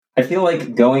I feel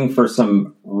like going for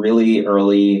some really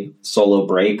early solo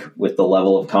break with the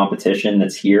level of competition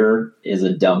that's here is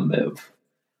a dumb move.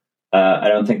 I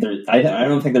don't think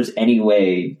there's any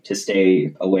way to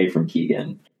stay away from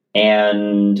Keegan.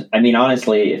 And I mean,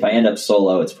 honestly, if I end up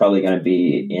solo, it's probably going to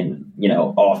be in,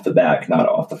 off the back, not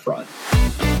off the front.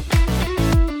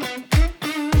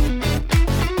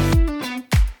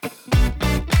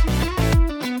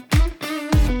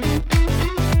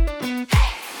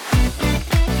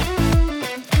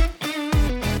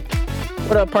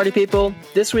 What up, party people?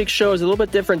 This week's show is a little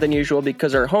bit different than usual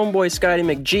because our homeboy Scotty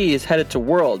McGee is headed to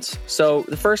Worlds. So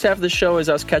the first half of the show is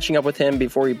us catching up with him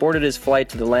before he boarded his flight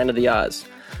to the land of the Oz.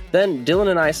 Then Dylan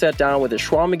and I sat down with the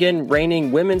Chequamegon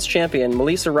reigning women's champion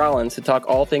Melissa Rollins to talk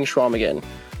all things Chequamegon.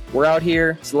 We're out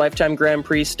here. It's the Lifetime Grand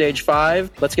Prix Stage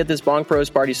 5. Let's get this Bonk Bros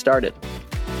party started.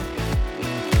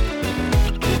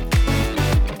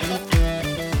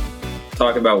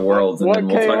 Talk about Worlds, and what then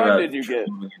we'll talk about. What did you get?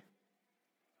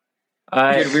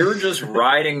 Dude, we were just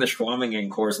riding the Chequamegon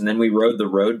course, and then we rode the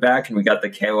road back, and we got the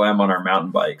KOM on our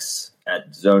mountain bikes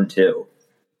at Zone 2.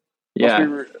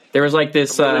 Yeah, there was like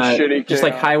this, just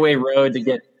like highway road to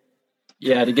get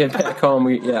back home.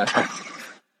 All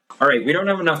right, we don't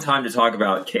have enough time to talk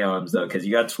about KOMs, though, because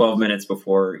you got 12 minutes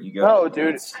before you go. Oh,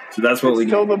 dude. So that's what we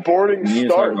Until the boarding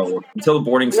starts. Until the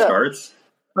boarding starts?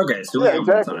 Okay, so we have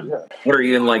time. Yeah. What are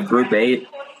you in, like, Group 8?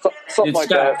 Something like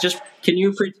that. Can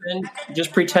you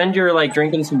pretend you're like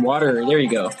drinking some water? There you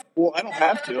go. Well, I don't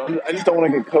have to. I just don't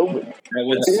want to get COVID. That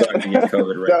would suck to get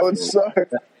COVID, right? That would suck.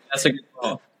 That's a good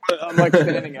call. I'm like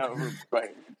standing out.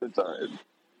 Right. It's all right.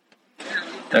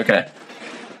 Okay.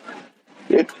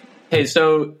 Hey,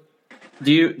 so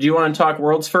do you want to talk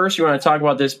Worlds first? You want to talk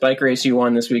about this bike race you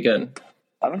won this weekend?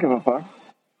 I don't give a fuck.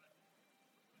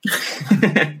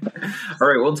 All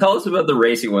right. Well, tell us about the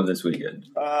race you won this weekend.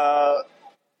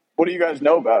 What do you guys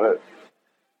know about it?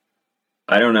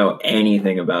 I don't know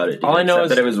anything about it. All I know is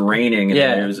that it was raining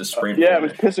and it was a sprint. Yeah, it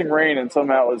was pissing rain and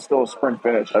somehow it was still a sprint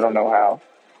finish. I don't know how.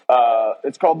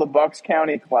 It's called the Bucks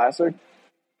County Classic.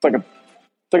 It's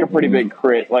like a pretty big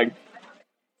crit. Like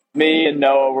me and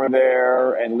Noah were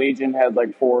there, and Legion had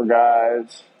like 4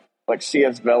 guys. Like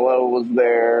CS Velo was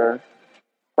there.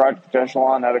 Project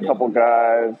Echelon had a couple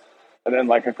guys, and then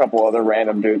like a couple other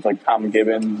random dudes like Tom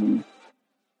Gibbons.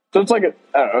 So it's like it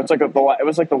was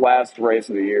like the last race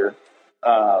of the year,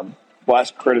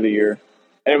 last crit of the year,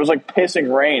 and it was like pissing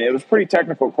rain. It was a pretty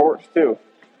technical course too.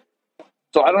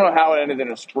 So I don't know how it ended in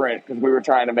a sprint because we were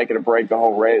trying to make it a break the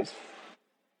whole race,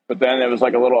 but then it was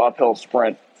like a little uphill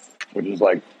sprint, which is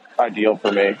like ideal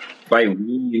for me. By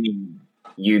we,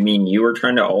 you mean you were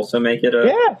trying to also make it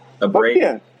a break?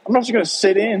 Yeah, I'm not just gonna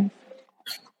sit in.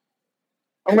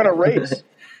 I'm gonna race.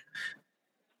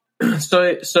 So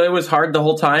it was hard the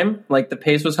whole time? Like, the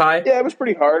pace was high? Yeah, it was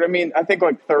pretty hard. I mean, I think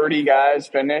like 30 guys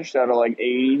finished out of like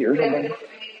 80 or something.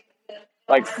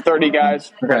 Like 30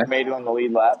 guys made it on the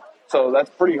lead lap. So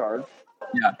that's pretty hard.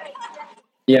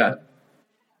 Yeah.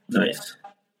 Nice.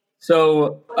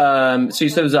 So you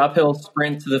said it was an uphill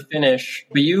sprint to the finish,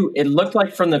 but it looked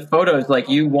like from the photos like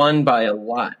you won by a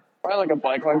lot. Probably like a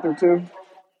bike length or two.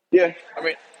 Yeah, I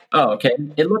mean... Oh, okay.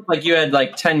 It looked like you had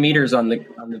like 10 meters on the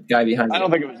guy behind you. I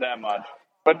don't think it was that much,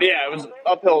 but yeah, it was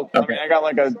uphill. Okay. I mean, I got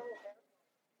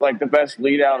like the best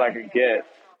lead out I could get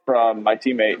from my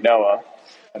teammate Noah,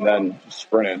 and then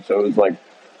sprinted. So it was like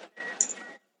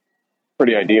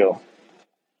pretty ideal.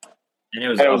 And it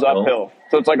was uphill.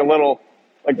 So it's like a little,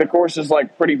 like the course is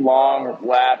like pretty long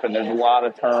lap, and there's a lot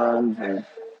of turns, and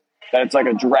then it's like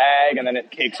a drag, and then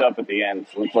it kicks up at the end.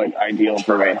 So it's like ideal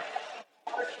for me.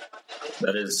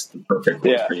 That is the perfect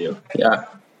one for you. Yeah.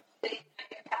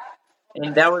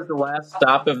 And that was the last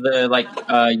stop of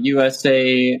the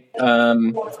USA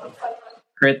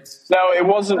crits. No, it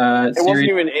wasn't. It wasn't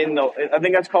even in the. I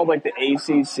think that's called like the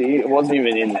ACC. It wasn't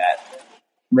even in that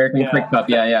American Crit Cup.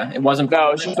 Yeah. It wasn't.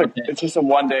 No, it's just a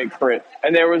 1-day crit.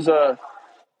 And there was a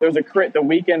crit the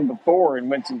weekend before in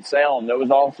Winston-Salem. That was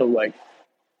also like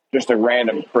just a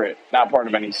random crit, not part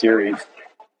of any series.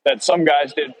 That some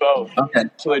guys did both. Okay.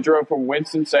 So they drove from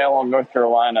Winston-Salem, North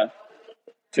Carolina,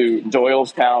 to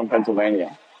Doylestown,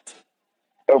 Pennsylvania,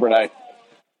 overnight.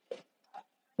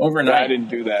 I didn't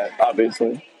do that,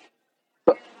 obviously.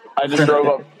 I just drove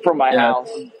up from my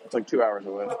house. It's like 2 hours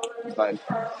away. It's nice.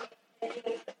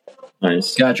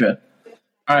 Nice. Gotcha.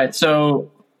 All right,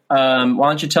 so why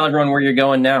don't you tell everyone where you're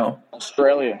going now?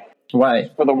 Australia.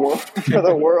 Why? For the world. For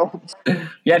the world.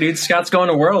 Yeah, dude, Scott's going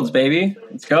to Worlds, baby.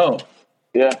 Let's go.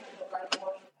 Yeah.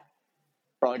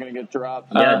 Probably going to get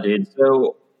dropped. Yeah, dude.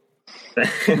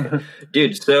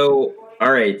 So, all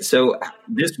right. So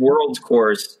this Worlds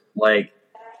course, like,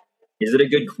 Is it a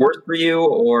good course for you,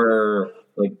 or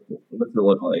like what's it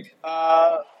look like?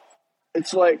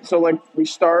 It's like we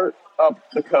start up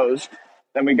the coast,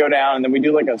 then we go down, and then we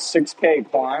do like a 6K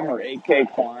climb or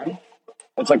 8K climb.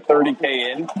 It's like 30K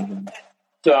in. Mm-hmm.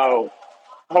 So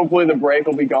hopefully the break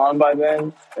will be gone by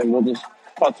then, and we'll just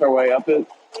putz our way up it,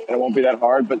 and it won't be that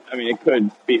hard. But I mean, it could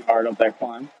be hard up that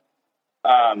climb.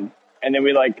 And then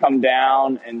we like come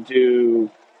down and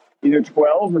do either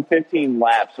 12 or 15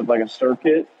 laps of like a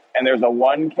circuit, and there's a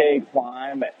 1K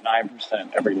climb at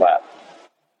 9% every lap.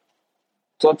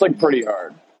 So it's like pretty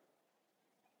hard.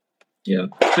 Yeah.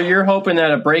 So you're hoping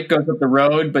that a break goes up the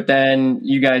road, but then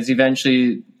you guys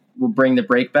eventually will bring the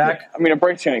break back? I mean, a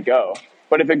break's going to go.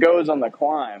 But if it goes on the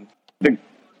climb,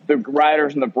 the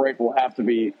riders in the break will have to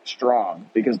be strong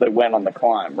because they went on the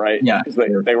climb, right? Yeah. Because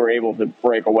they were able to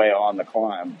break away on the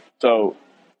climb. So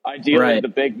ideally, the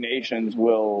big nations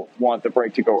will want the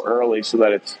break to go early so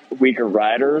that it's weaker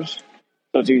riders,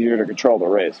 so it's easier to control the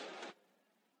race.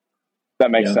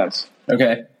 That makes sense.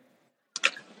 Okay.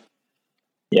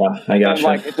 Yeah, I got you.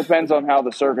 Like, it depends on how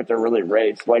the circuits are really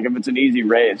raced. Like, if it's an easy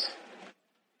race,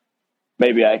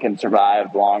 maybe I can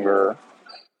survive longer.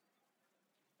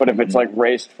 But if it's like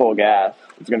raced full gas,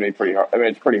 it's going to be pretty hard. I mean,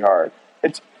 it's pretty hard.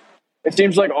 It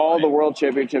seems like all the World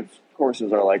Championships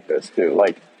courses are like this too.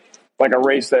 Like a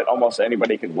race that almost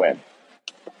anybody could win.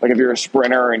 Like if you're a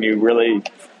sprinter and you really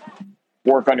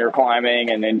work on your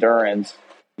climbing and endurance,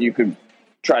 you could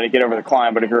try to get over the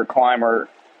climb. But if you're a climber,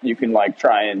 you can like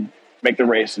try and make the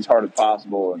race as hard as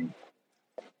possible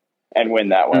and win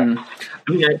that way. I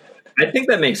mean, I think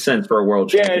that makes sense for a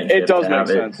world championship. Yeah, it does make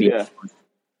sense. Yeah.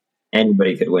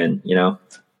 Anybody could win, you know,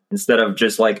 instead of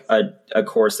just like a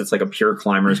course that's like a pure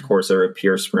climbers course or a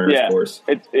pure sprinters course.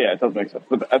 It does make sense.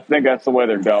 But I think that's the way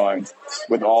they're going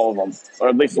with all of them, or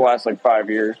at least the last like 5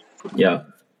 years. Yeah.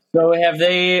 So have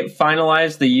they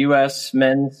finalized the U.S.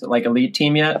 men's like elite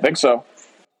team yet? I think so.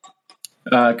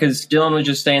 Because Dylan was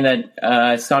just saying that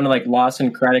it sounded like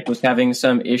Lawson Craddock was having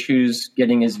some issues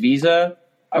getting his visa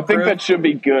approved. I think that should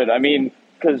be good. I mean,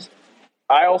 because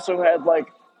I also had like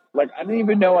I didn't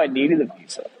even know I needed a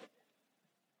visa.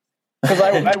 Because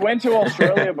I went to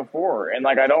Australia before, and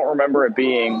like I don't remember it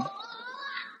being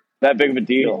that big of a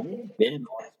deal. You've been in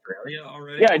Australia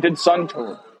already? Yeah, I did Sun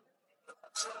Tour.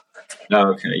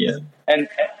 Oh, okay, yeah. And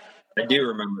I do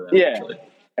remember that, actually.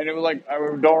 And it was like, I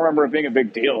don't remember it being a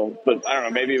big deal, but I don't know,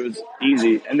 maybe it was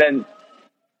easy. And then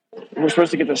we're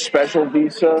supposed to get the special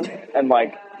visa, and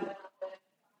like,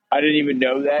 I didn't even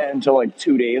know that until like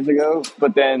 2 days ago.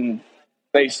 But then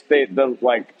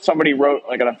somebody wrote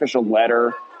like an official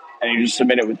letter, and you just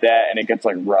submit it with that, and it gets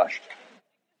like rushed.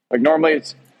 Like normally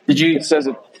it says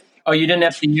it. Oh, you didn't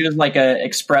have to use like a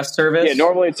express service? Yeah,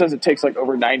 normally it says it takes like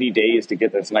over 90 days to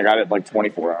get this, and I got it in like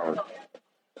 24 hours.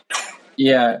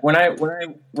 Yeah, when I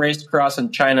raced across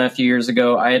in China a few years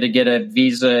ago, I had to get a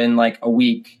visa in like a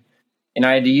week, and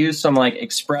I had to use some like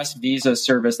express visa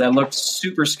service that looked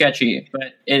super sketchy,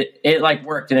 but it like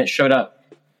worked and it showed up.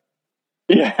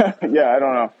 Yeah, I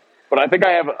don't know, but I think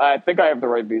I have the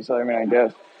right visa. I mean, I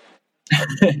guess.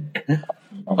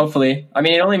 Hopefully, I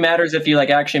mean, it only matters if you like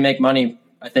actually make money.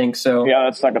 I think so. Yeah,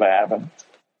 that's not going to happen.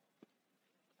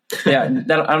 Yeah,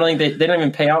 I don't think they don't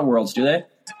even pay out Worlds, do they?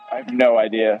 I have no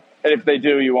idea. And if they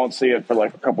do, you won't see it for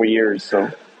like a couple years. So,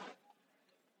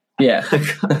 yeah.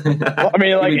 Well, I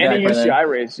mean, like any UCI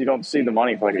race, you don't see the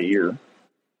money for like a year,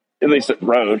 at least at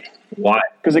road. Why?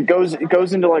 Because it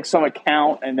goes into like some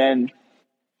account, and then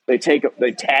they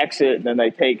tax it, and then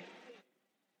they take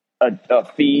a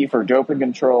fee for doping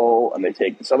control, and they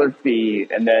take this other fee,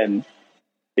 and then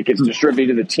it gets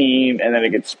distributed to the team, and then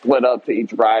it gets split up to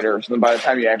each rider. So then by the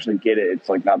time you actually get it, it's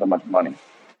like not that much money.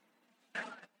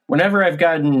 Whenever I've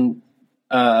gotten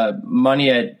money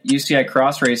at UCI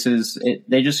cross races,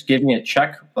 they just give me a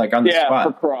check like on the spot. Yeah,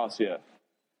 for cross, yeah.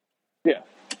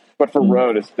 But for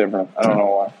road, it's different. I don't know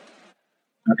why.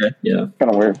 Okay, yeah,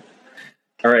 kind of weird.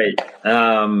 All right.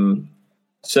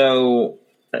 So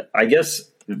I guess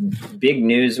big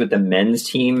news with the men's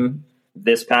team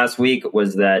this past week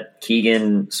was that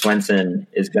Keegan Swenson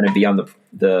is going to be on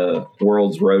the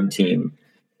world's road team.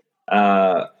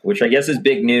 Which I guess is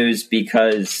big news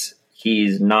because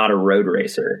he's not a road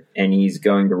racer and he's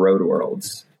going to Road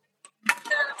Worlds.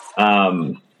 I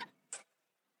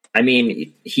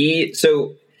mean, he's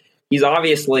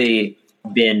obviously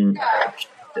been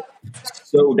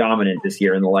so dominant this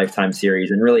year in the Lifetime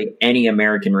Series, and really any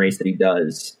American race that he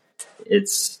does,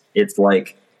 it's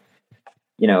like,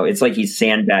 you know, it's like he's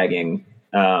sandbagging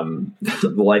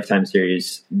the Lifetime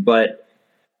Series. But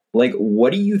like,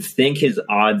 what do you think his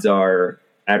odds are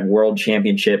at World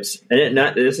Championships? And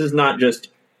this is not just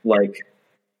like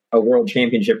a world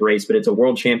championship race, but it's a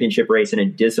world championship race in a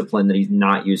discipline that he's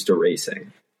not used to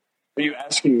racing. Are you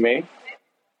asking me?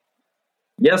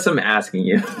 Yes, I'm asking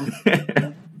you.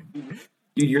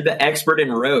 Dude, you're the expert in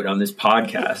road on this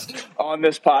podcast. On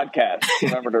this podcast.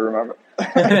 Remember.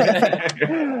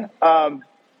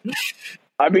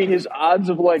 I mean, his odds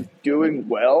of like doing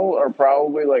well are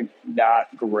probably like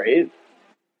not great,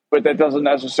 but that doesn't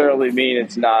necessarily mean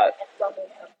it's not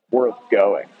worth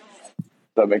going. Does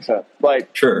that make sense?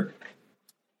 Like, sure.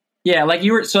 Yeah, like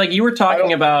you were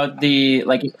talking about the,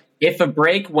 like, if a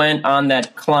break went on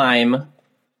that climb,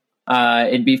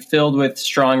 it'd be filled with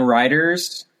strong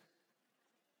riders.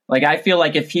 Like, I feel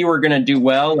like if he were going to do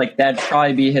well, like, that'd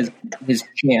probably be his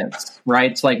chance,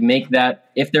 right? To, like, make that,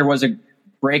 if there was a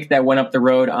break that went up the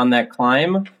road on that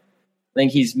climb, I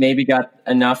think he's maybe got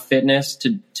enough fitness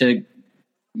to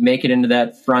make it into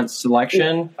that front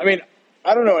selection. I mean,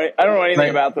 I don't know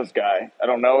anything about this guy. I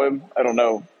don't know him. I don't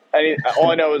know.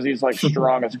 All I know is he's, like,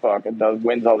 strong as fuck and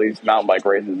wins all these mountain bike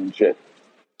races and shit.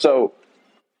 So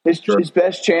his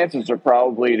best chances are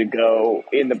probably to go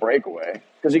in the breakaway,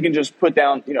 because he can just push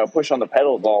on the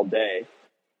pedals all day.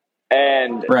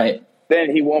 And then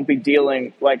he won't be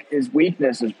dealing, like, his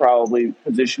weakness is probably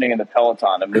positioning in the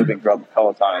peloton and moving throughout the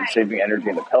peloton and saving energy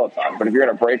in the peloton. But if you're in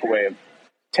a breakaway of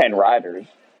 10 riders,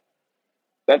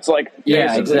 that's like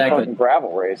basically a fucking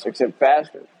gravel race, except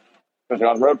faster, because you're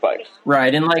on road bikes.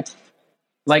 Right, and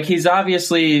like he's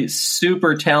obviously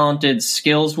super talented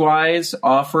skills-wise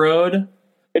off-road.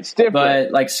 It's different.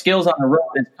 But, like, skills on the road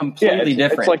is completely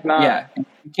different. It's like not... Yeah.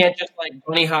 You can't just, like,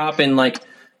 bunny hop and, like,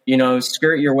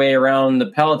 skirt your way around the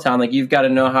peloton. Like, you've got to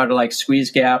know how to, like,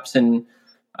 squeeze gaps and,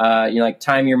 like,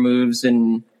 time your moves.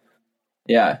 And,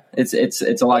 yeah, it's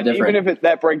a lot different. Even if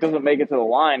that break doesn't make it to the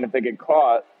line, if they get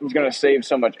caught, he's going to save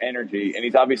so much energy. And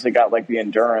he's obviously got, like, the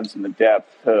endurance and the depth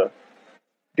to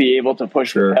be able to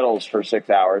push the pedals for 6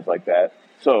 hours like that.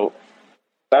 So...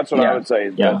 that's what I would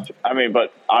say. I mean,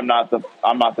 but I'm not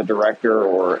the director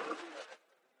or.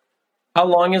 How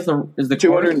long is the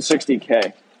 260K,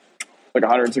 like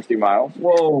 160 miles?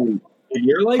 Whoa,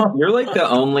 you're like the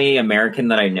only American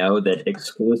that I know that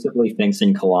exclusively thinks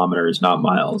in kilometers, not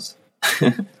miles.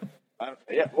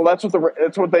 Yeah, well, that's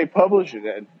what they publish it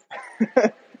in.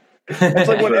 It's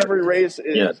like what every race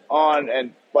is on,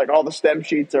 and like all the stem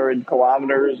sheets are in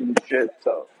kilometers and shit.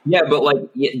 So yeah, but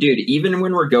like, dude, even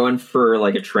when we're going for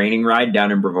like a training ride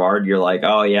down in Brevard, you're like,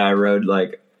 oh yeah, I rode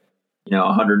like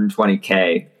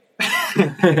 120K.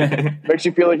 Makes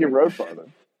you feel like you rode farther.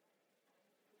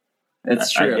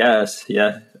 That's true. I guess,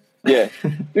 yeah.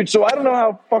 Dude. So I don't know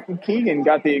how fucking Keegan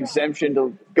got the exemption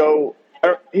to go.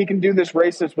 He can do this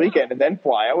race this weekend and then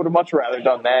fly. I would have much rather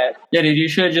done that. Yeah, dude, you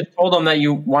should have just told him that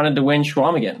you wanted to win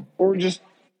Chequamegon. Or just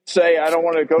say, I don't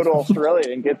want to go to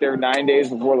Australia and get there 9 days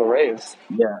before the race.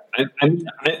 Yeah,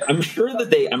 I'm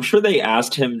sure they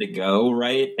asked him to go,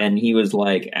 right? And he was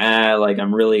like,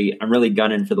 I'm really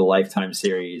gunning for the Lifetime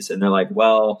Series. And they're like,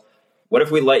 well, what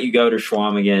if we let you go to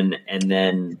Chequamegon and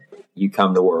then you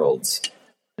come to Worlds?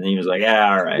 And then he was like,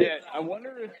 all right. Yeah, I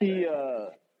wonder if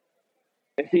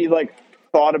he like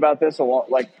thought about this a lot,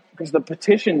 like, because the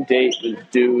petition date was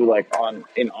due like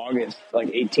in August, like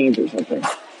 18th or something.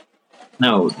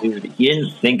 No, dude, he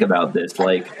didn't think about this.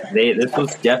 Like, this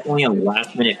was definitely a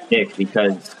last minute pick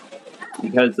because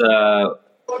what's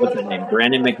his name,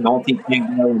 Brandon McNulty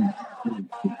can't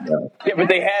go. Yeah, but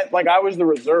they had, like, I was the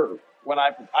reserve when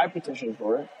I petitioned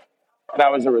for it, and I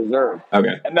was a reserve.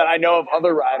 Okay, and then I know of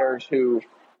other riders who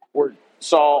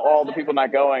saw all the people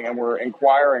not going and were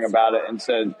inquiring about it and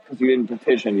said, because you didn't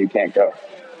petition, you can't go.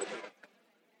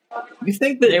 You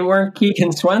think that they weren't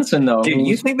Keegan Swenson, though? Dude,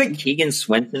 you think that Keegan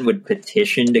Swenson would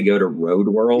petition to go to Road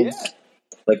Worlds? Yeah.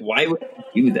 Like, why would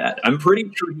he do that? I'm pretty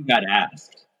sure he got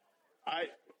asked.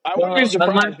 I wouldn't be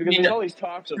surprised because there's all these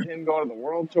talks of him going to the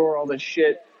World Tour, all this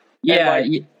shit. Yeah,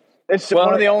 and, it's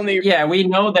one of the only. Yeah, we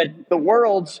know that the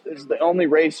Worlds is the only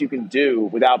race you can do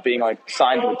without being like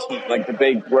signed to a team, like the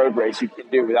big road race you can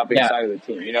do without being signed to the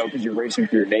team. Because you're racing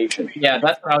for your nation. Yeah,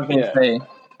 that's what I was going to say.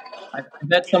 I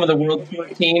bet some of the World Tour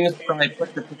teams probably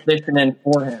put the petition in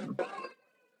for him.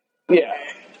 Yeah,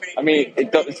 I mean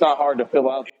it's not hard to fill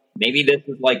out. Maybe this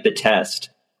is like the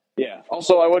test. Yeah.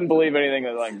 Also, I wouldn't believe anything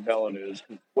that like Vela News.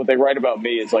 What they write about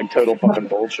me is like total fucking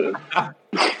bullshit.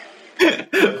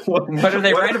 What do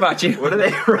they write about you? What do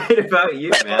they write about you,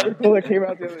 man? The article that came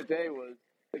out the other day was,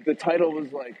 the title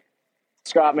was like,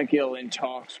 Scott McGill in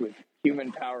talks with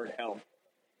human powered health,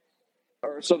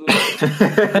 or something like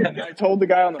that. And I told the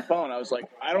guy on the phone, I was like,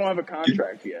 I don't have a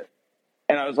contract yet.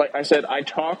 And I said, I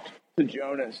talked to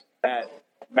Jonas at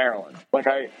Maryland. Like,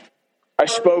 I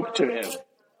spoke to him.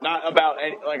 not about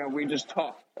any, like we just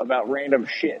talk about random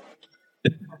shit.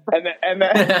 And then, and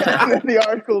then the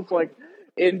article's like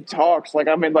in talks, like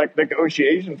I'm in like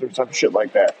negotiations or some shit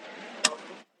like that.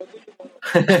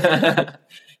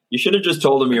 You should have just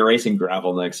told him you're racing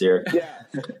gravel next year. Yeah,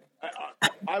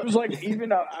 I was like,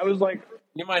 I was like,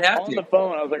 You might have on to. the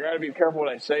phone. I was like, I gotta be careful what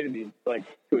I say to these, like,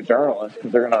 to a journalist,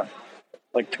 because they're gonna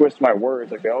like twist my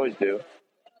words like they always do.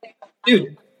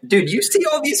 Dude, you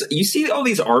see all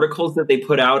these articles that they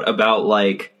put out about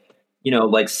like, you know,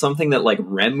 like something that like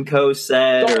Remco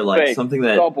said It's all or like fake. something It's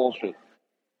that all bullshit.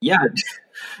 yeah.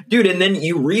 Dude, and then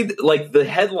you read like the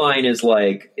headline is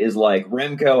like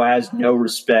Remco has no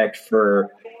respect for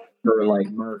like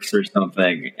Mercs or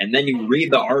something, and then you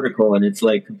read the article and it's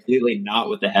like completely not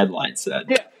what the headline said.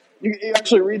 Yeah, you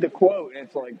actually read the quote, and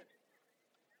it's like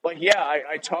yeah,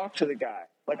 I talked to the guy.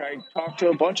 Like I talked to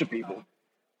a bunch of people.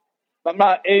 I'm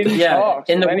not in talks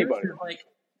and with the anybody.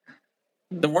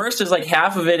 the worst is like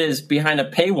half of it is behind a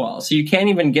paywall, so you can't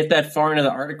even get that far into the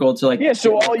article to like. Yeah,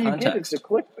 so get all more you get is the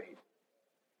clickbait.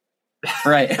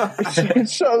 Right.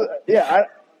 So yeah,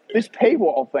 this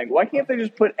paywall thing. Why can't they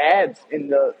just put ads in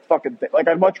the fucking thing? Like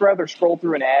I'd much rather scroll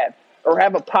through an ad or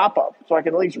have a pop up so I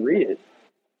can at least read it.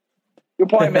 You'll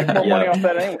probably make more money off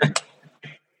that anyway.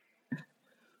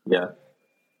 Yeah.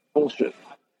 Bullshit.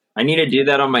 I need to do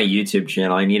that on my YouTube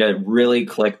channel. I need a really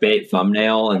clickbait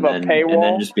thumbnail and Have a then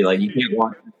paywall? just be like, you can't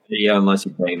watch this video unless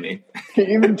you pay me. Can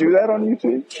you even do that on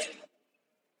YouTube?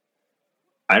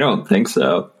 I don't think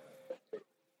so.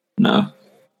 No.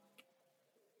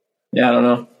 Yeah, I don't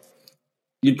know.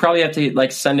 You'd probably have to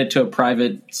like send it to a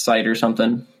private site or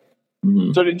something.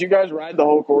 Mm-hmm. So did you guys ride the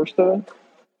whole course today?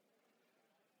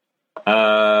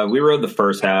 We rode the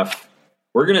first half.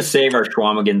 We're gonna save our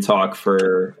Chequamegon talk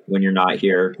for when you're not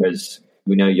here because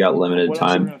we know you got limited What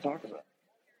else are we time. going to talk about?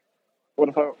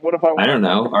 What if I I don't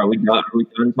know. Are we done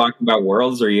talking about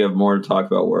Worlds, or you have more to talk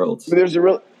about Worlds? There's a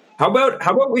real. How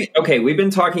about we? Okay, we've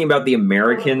been talking about the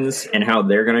Americans and how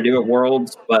they're going to do at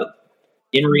Worlds, but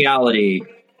in reality,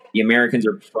 the Americans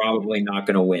are probably not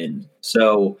going to win.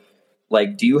 So,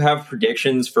 like, do you have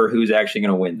predictions for who's actually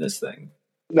going to win this thing?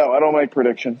 No, I don't make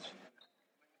predictions.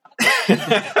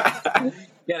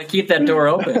 You gotta keep that door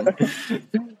open.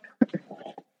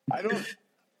 I don't.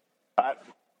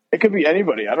 It could be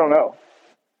anybody. I don't know.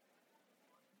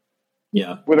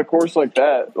 Yeah, With a course like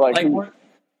that, Like who-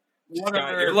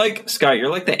 Scott, you're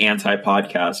like the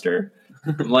anti-podcaster.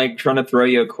 I'm like trying to throw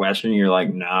you a question, and you're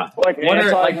like, nah. what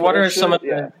are some of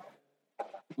yeah.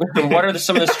 what are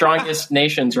some of the strongest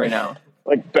nations right now?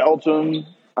 Like Belgium,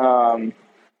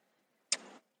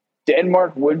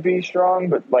 Denmark would be strong,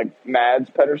 but like Mads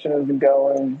Pedersen has been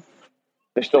going.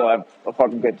 They still have a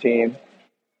fucking good team.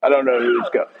 I don't know who's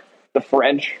got the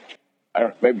French. I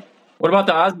don't maybe. What about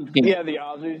the Aussie team? Yeah, the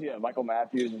Aussies. Yeah, Michael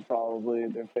Matthews is probably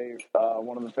their favorite,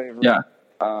 one of the favorites. Yeah.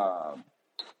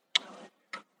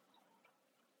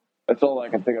 That's all I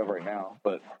can think of right now.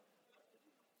 But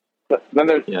then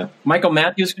there's Michael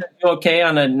Matthews going to do okay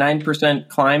on a 9%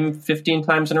 climb 15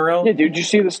 times in a row? yeah, dude. Did you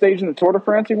see the stage in the Tour de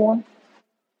France he won?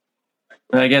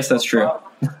 I guess that's true.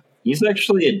 He's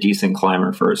actually a decent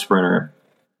climber for a sprinter.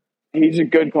 He's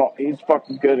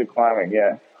fucking good at climbing.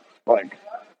 Yeah, like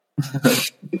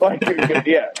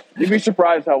yeah. You'd be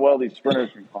surprised how well these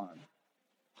sprinters can climb.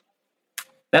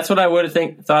 That's what I would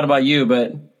have thought about you,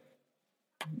 but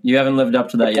you haven't lived up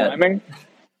to that yet. Climbing,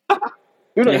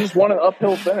 dude. I just won an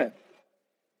uphill finish.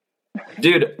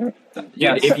 Dude,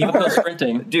 Yeah, if you uphill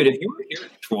sprinting. Dude, if you were here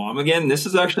at Chequamegon, this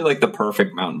is actually like the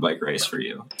perfect mountain bike race for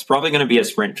you. It's probably going to be a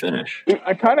sprint finish. Dude,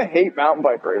 I kind of hate mountain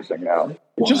bike racing now.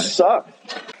 It just sucks.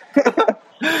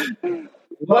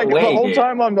 Like the whole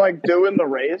time I'm like doing the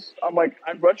race, I'm like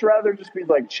I'd much rather just be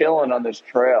like chilling on this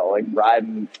trail, like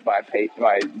riding my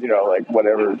like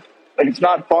whatever. Like it's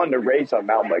not fun to race on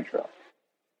mountain bike trail.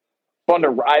 It's fun to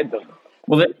ride them.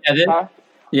 Well,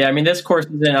 yeah, I mean, this course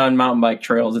isn't on mountain bike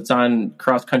trails. It's on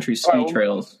cross-country ski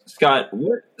trails. Scott,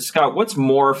 what's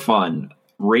more fun?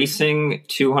 Racing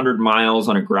 200 miles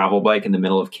on a gravel bike in the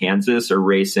middle of Kansas or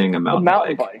racing a mountain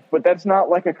bike? But that's not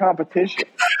like a competition.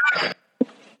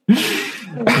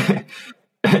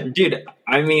 Dude,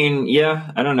 I mean,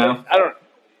 yeah, I don't know.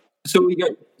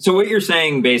 So what you're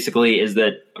saying basically is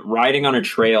that riding on a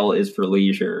trail is for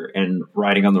leisure and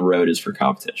riding on the road is for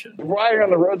competition. Riding on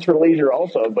the road's for leisure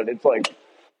also, but it's like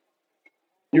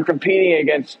you're competing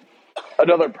against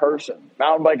another person.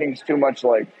 Mountain biking's too much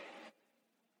like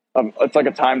it's like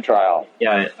a time trial.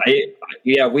 Yeah,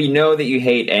 we know that you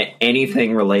hate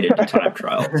anything related to time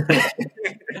trials.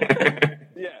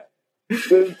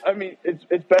 Yeah, I mean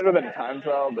it's better than a time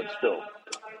trial, but still,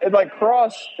 it's like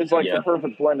cross is like the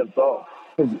perfect blend of both.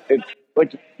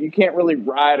 like you can't really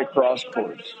ride a cross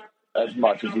course as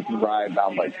much as you can ride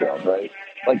mountain bike trails, right?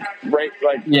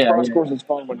 Cross course is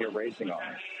fun when you're racing on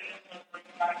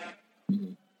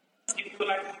it.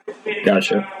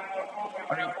 Gotcha.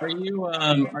 Are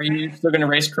you still going to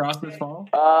race cross this fall?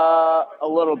 A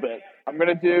little bit. I'm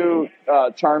gonna do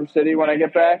Charm City when I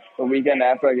get back. The weekend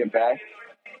after I get back,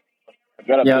 I've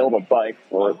got to build a bike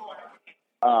for it.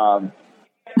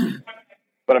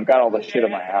 But I've got all the shit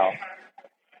in my house,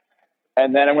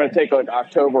 and then I'm gonna take like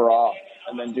October off,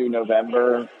 and then do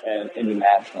November and into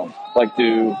nationals. Like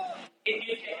do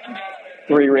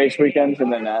 3 race weekends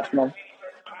and then nationals.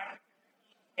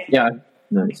 Yeah,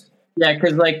 nice. Yeah,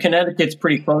 because like Connecticut's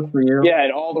pretty close for you. Yeah,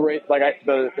 and all the race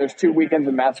there's 2 weekends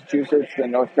in Massachusetts,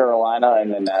 then North Carolina,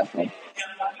 and then nationals.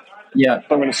 Yeah,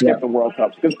 so I'm gonna skip the World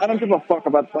Cup because I don't give a fuck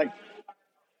about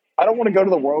I don't want to go to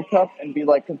the World Cup and be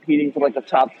like competing for like the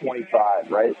top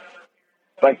 25, right?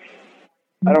 Like,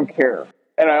 I don't care,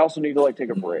 and I also need to like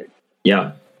take a break.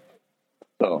 Yeah.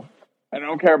 So, and I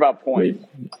don't care about points.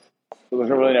 So there's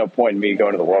really no point in me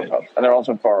going to the World Cup, and they're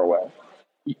also far away.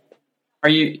 Are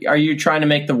you trying to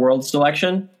make the world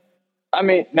selection? I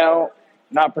mean, no,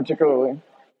 not particularly,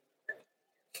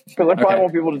 because I probably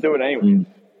won't be able to do it anyway.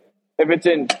 If it's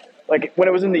in like when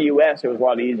it was in the U.S., it was a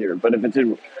lot easier. But if it's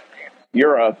in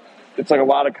Europe, it's like a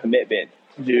lot of commitment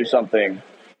to do something,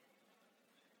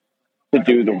 to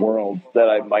do the world that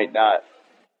I might not.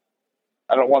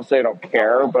 I don't want to say I don't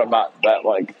care, but I'm not that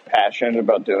like passionate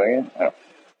about doing it. If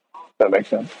that makes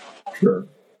sense. Sure.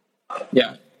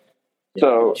 Yeah.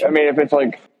 So I mean, if it's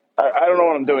like I don't know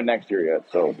what I'm doing next year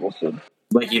yet, so we'll see.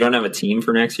 Like you don't have a team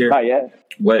for next year? Not yet.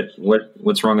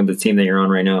 What's wrong with the team that you're on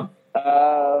right now?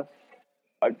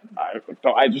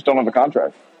 I just don't have a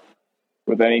contract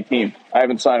with any team. I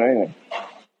haven't signed anything.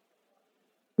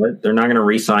 What? They're not going to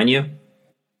re-sign you?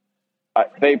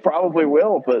 They probably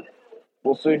will, but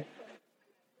we'll see.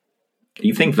 Do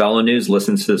you think Velo News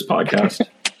listens to this podcast?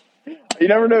 You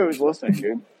never know who's listening,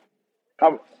 dude.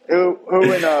 Who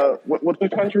in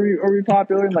what country are we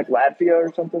popular in? Like Latvia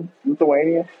or something?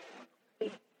 Lithuania?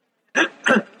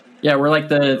 Yeah, we're like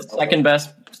the second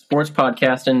best sports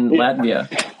podcast in Latvia.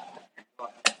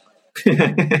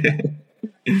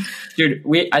 Dude,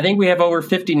 I think we have over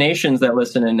 50 nations that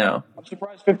listen in now. I'm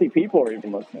surprised 50 people are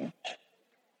even listening.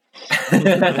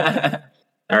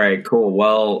 All right, cool.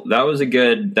 Well, that was a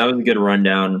good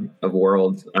rundown of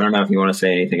worlds. I don't know if you want to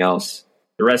say anything else.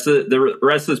 The rest of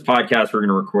this podcast we're going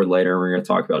to record later, and we're going to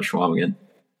talk about Chequamegon.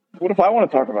 What if I want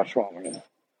to talk about Chequamegon?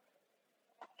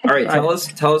 All right,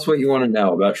 tell us what you want to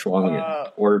know about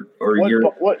Chequamegon,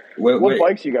 what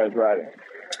bikes you guys riding?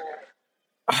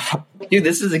 Dude,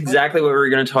 this is exactly what we were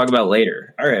going to talk about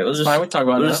later. All right, let's just talk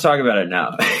about it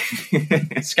now.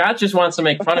 Scott just wants to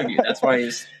make fun of you. That's why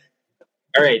he's.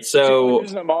 All right, so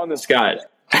Scott.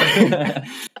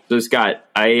 So Scott,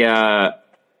 I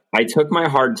took my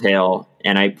hardtail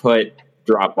and I put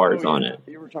drop bars on it.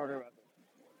 You were talking about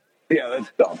that. Yeah,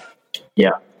 that's dumb.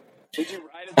 Yeah. Did you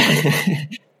ride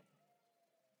it?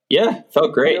 Yeah,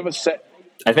 felt great. You have a set.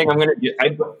 I think I'm going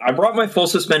to I brought my full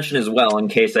suspension as well in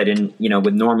case I didn't,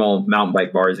 with normal mountain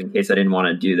bike bars, in case I didn't want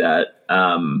to do that.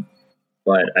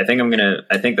 But I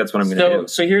think that's what I'm going to do.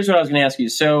 So here's what I was going to ask you.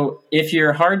 So if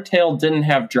your hardtail didn't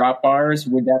have drop bars,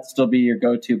 would that still be your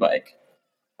go-to bike?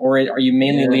 Or are you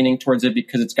mainly leaning towards it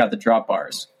because it's got the drop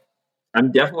bars?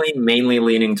 I'm definitely mainly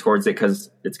leaning towards it because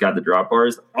it's got the drop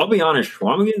bars. I'll be honest,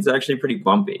 Chequamegon's actually pretty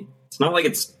bumpy. It's not like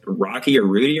it's rocky or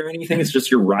rooty or anything. It's just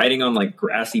you're riding on like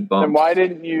grassy bumps. Then why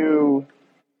didn't you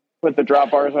put the drop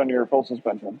bars on your full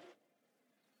suspension?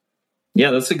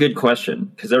 Yeah, that's a good question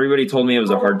because everybody told me it was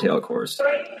a hardtail course.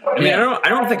 I mean, I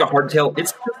don't think a hardtail.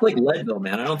 It's just like Leadville,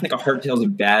 man. I don't think a hardtail is a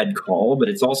bad call, but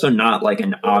it's also not like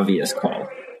an obvious call.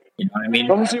 You know what I mean? It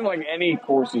doesn't seem like any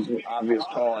course is an obvious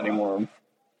call anymore.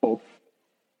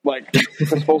 Like,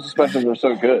 because full suspensions are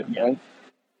so good, right?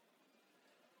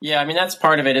 Yeah, I mean, that's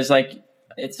part of it is like,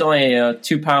 it's only a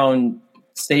 2-pound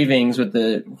savings with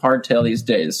the hardtail these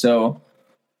days. So,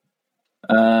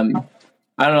 I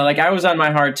don't know, like I was on my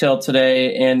hardtail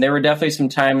today and there were definitely some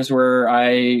times where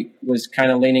I was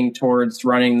kind of leaning towards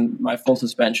running my full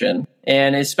suspension.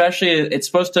 And especially, it's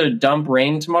supposed to dump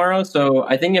rain tomorrow. So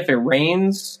I think if it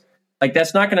rains, like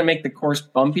that's not going to make the course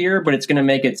bumpier, but it's going to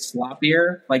make it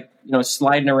sloppier, like,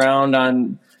 sliding around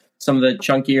on some of the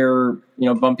chunkier,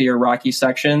 bumpier, rocky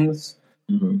sections.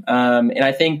 Mm-hmm. And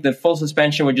I think the full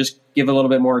suspension would just give a little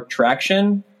bit more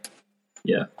traction.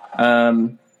 Yeah.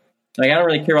 Like I don't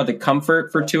really care about the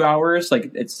comfort for 2 hours.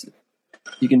 Like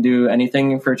you can do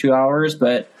anything for 2 hours,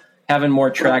 but having more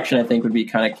traction, I think, would be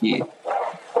kind of key.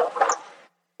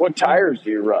 What tires do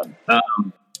you run?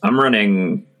 I'm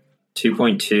running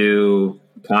 2.2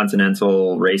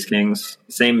 Continental Race Kings.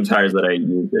 Same tires that I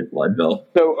used at Leadville.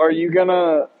 So are you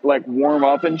gonna like warm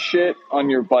up and shit on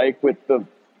your bike with the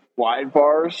wide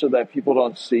bars so that people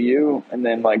don't see you and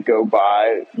then like go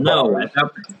by? No, at the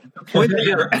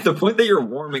point that you're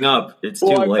warming up, it's too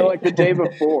late. Like the day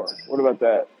before. What about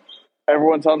that?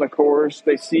 Everyone's on the course.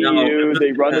 They see you.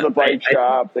 They run to the bike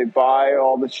shop. They buy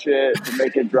all the shit to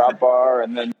make a drop bar,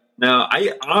 and then. No,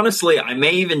 I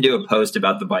may even do a post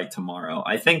about the bike tomorrow.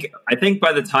 I think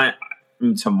by the time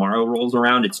tomorrow rolls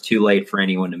around, it's too late for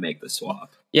anyone to make the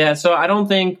swap. Yeah, so I don't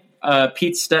think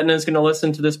Pete Stetina is going to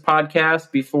listen to this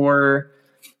podcast before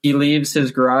he leaves his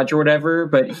garage or whatever,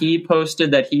 but he posted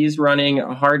that he's running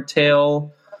a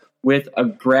hardtail with a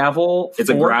gravel It's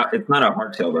fork. It's not a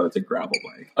hardtail, though. It's a gravel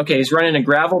bike. Okay, he's running a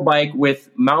gravel bike with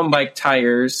mountain bike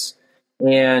tires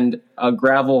and a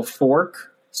gravel fork.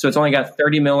 So it's only got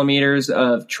 30 millimeters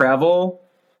of travel.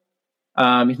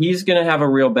 He's going to have a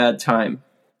real bad time.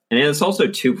 And it's also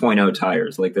 2.0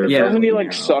 tires. Like they're Doesn't he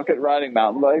like suck at riding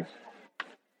mountain bikes?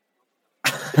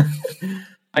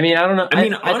 I mean, I don't know. I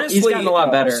mean, honestly, he's gotten a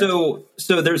lot better. So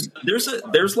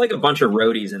there's like a bunch of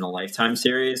roadies in the Lifetime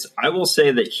series. I will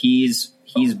say that he's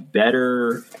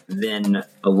better than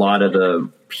a lot of the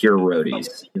pure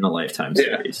roadies in the Lifetime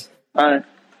series.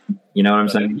 You know what I'm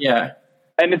saying? Yeah.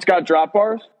 And it's got drop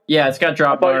bars? Yeah, it's got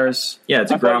drop bars. Yeah, it's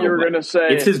a gravel bike. You were going to say...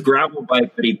 It's his gravel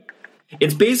bike, but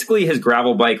it's basically his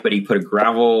gravel bike, but he put a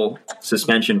gravel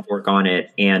suspension fork on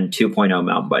it and 2.0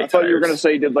 mountain bike I thought tires. you were going to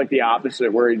say he did like the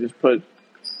opposite, where he just put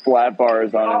flat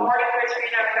bars on his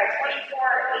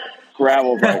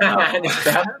gravel bike.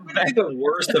 That would be the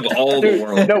worst of all the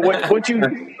world. No, what you...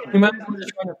 He might be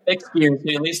just trying to fix gears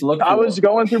to at least look cool. I was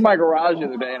going through my garage the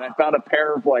other day, and I found a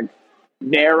pair of like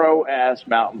narrow-ass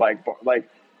mountain bike bars. Like,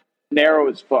 narrow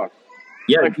as fuck.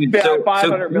 Yeah, like dude,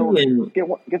 500 millimeters.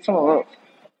 Get some of those.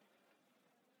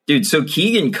 Dude, so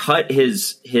Keegan cut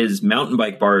his mountain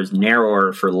bike bars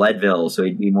narrower for Leadville so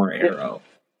he'd be more aero.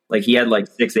 Like he had like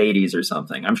 680s or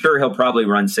something. I'm sure he'll probably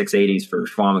run 680s for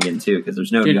Chequamegon too, because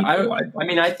there's no need for wide bars. I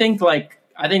mean, I think like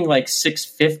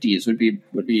 650s would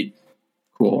be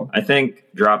cool. I think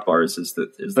drop bars is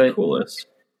the coolest.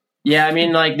 Yeah, I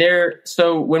mean, like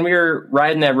so when we were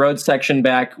riding that road section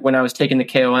back when I was taking the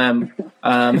KOM,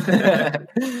 I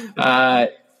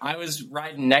was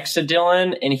riding next to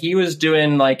Dylan, and he was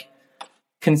doing like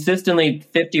consistently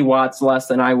 50 watts less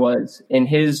than I was in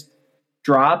his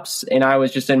drops, and I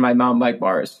was just in my mountain bike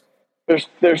bars.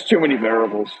 There's too many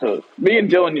variables. So me and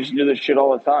Dylan used to do this shit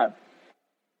all the time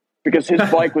because his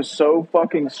bike was so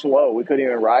fucking slow we couldn't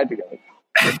even ride together.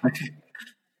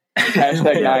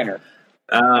 Hashtag Niner.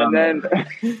 And then,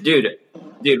 dude,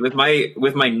 with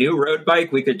my new road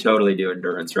bike, we could totally do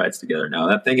endurance rides together now.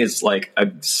 That thing is like a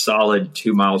solid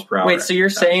 2 miles per hour. Wait, so you're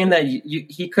saying that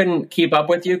he couldn't keep up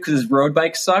with you because his road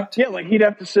bike sucked? Yeah, like he'd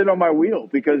have to sit on my wheel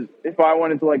because if I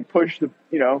wanted to like push the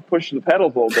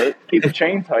pedals a little bit, keep the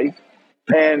chain tight,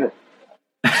 and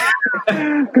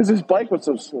because his bike was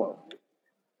so slow.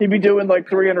 He'd be doing like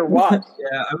 300 watts.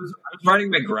 Yeah, I was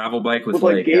riding my gravel bike with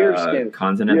like gator skins.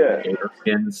 Continental gator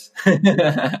skins.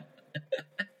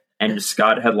 And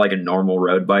Scott had like a normal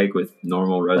road bike with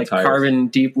normal road tires. Carbon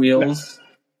deep wheels.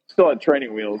 Still had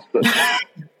training wheels, but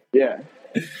yeah.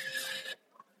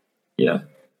 Yeah.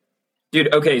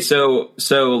 Dude, okay, so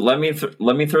let me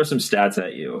throw some stats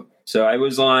at you. So I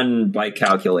was on Bike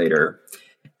Calculator,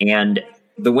 and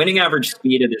the winning average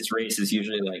speed of this race is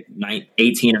usually like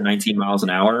 18 or 19 miles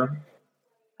an hour.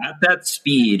 At that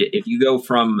speed, if you go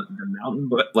from the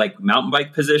mountain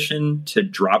bike position to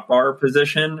drop bar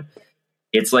position,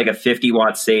 it's like a 50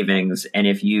 watt savings. And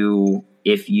if you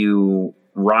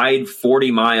ride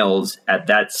 40 miles at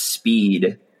that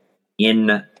speed in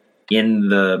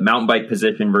the mountain bike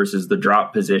position versus the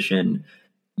drop position,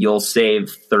 you'll save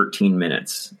 13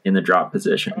 minutes in the drop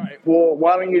position. All right. Well,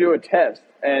 why don't you do a test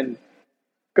and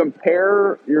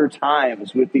compare your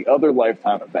times with the other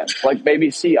Lifetime events, like maybe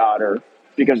Sea Otter,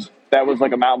 because that was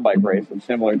like a mountain bike race of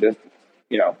similar distance,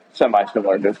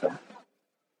 semi-similar distance,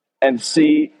 and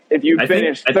see if you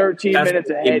finished 13 minutes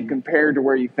ahead compared to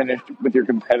where you finished with your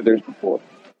competitors before.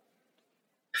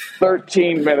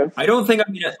 13 minutes. I don't think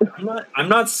I'm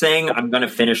not saying I'm going to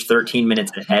finish 13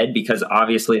 minutes ahead, because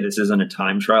obviously this isn't a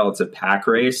time trial; it's a pack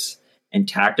race. And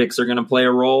tactics are going to play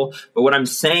a role. But what I'm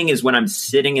saying is when I'm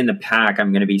sitting in the pack,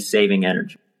 I'm going to be saving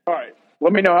energy. All right.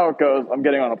 Let me know how it goes. I'm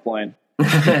getting on a plane. All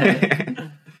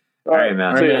right, man.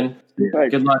 All right, man.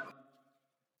 Good luck.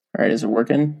 All right, is it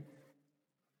working?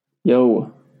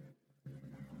 Yo.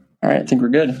 All right, I think we're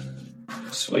good.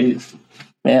 Sweet.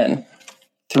 Man,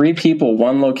 3 people,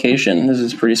 1 location. This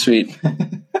is pretty sweet.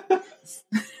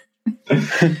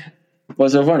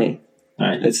 What's so funny? All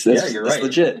right. You're it's right.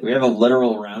 legit. We have a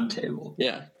literal round table.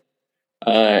 Yeah.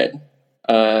 All right.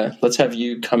 Let's have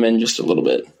you come in just a little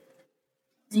bit.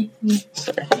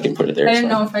 Sorry, you can put it there. I didn't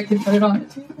know if I could put it on the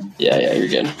table. Yeah, you're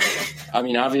good. I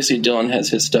mean, obviously, Dylan has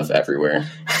his stuff everywhere.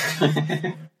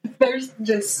 There's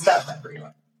just stuff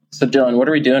everywhere. So, Dylan, what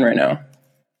are we doing right now?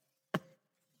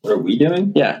 What are we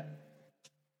doing? Yeah.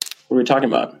 What are we talking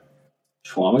about?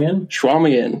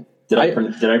 Chequamegon? Did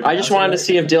I just wanted to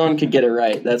see if Dylan could get it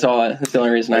right. That's all. That's the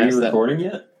only reason I asked that. Are you recording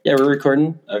yet? Yeah, we're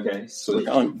recording. Okay, so we're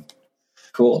going.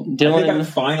 Cool. Dylan, I think I'm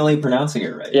finally pronouncing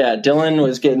it right. Yeah, Dylan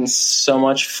was getting so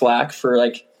much flack for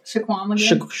like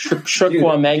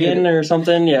Chequamegon or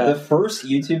something. Yeah. The first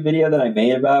YouTube video that I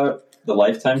made about the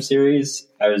Lifetime series,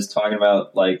 I was talking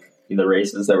about like the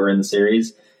races that were in the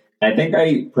series. And I think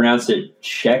I pronounced it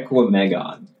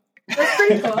Chequamegon. That's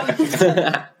pretty cool.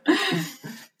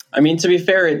 I mean, to be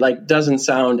fair, it like doesn't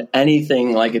sound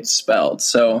anything like it's spelled,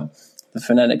 so the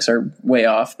phonetics are way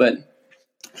off. But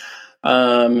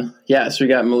so we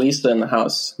got Melissa in the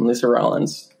house, Melissa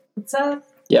Rollins. What's up?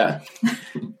 Yeah.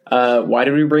 Why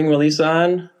did we bring Melissa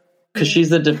on? Because she's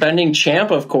the defending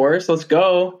champ, of course. Let's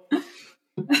go.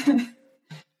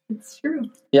 It's true.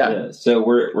 Yeah. So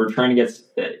we're trying to get.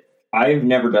 I've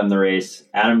never done the race.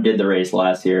 Adam did the race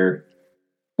last year,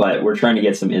 but we're trying to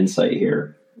get some insight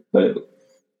here. But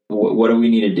what do we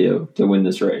need to do to win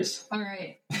this race? All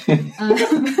right.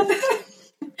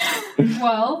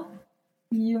 Well,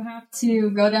 you have to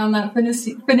go down that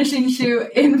finishing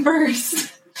chute in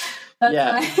first.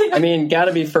 That's I mean, got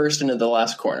to be first into the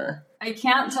last corner. I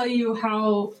can't tell you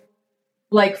how,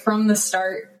 like, from the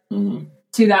start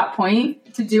to that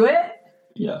point to do it.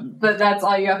 Yeah. But that's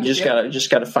all you have to do. Just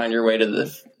gotta find your way to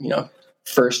the,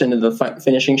 first into the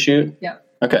finishing chute. Yep.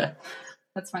 Okay.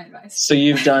 That's my advice. So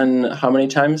you've done, how many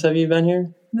times have you been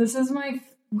here? This is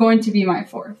going to be my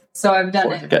fourth. So I've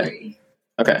done it 3.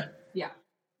 Okay. Yeah.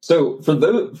 So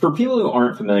for people who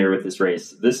aren't familiar with this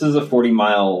race, this is a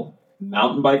 40-mile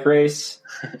mountain bike race.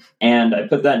 And I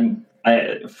put that in,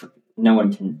 no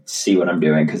one can see what I'm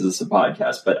doing because it's a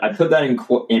podcast, but I put that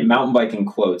in mountain bike in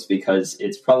quotes because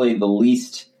it's probably the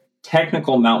least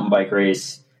technical mountain bike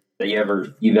race that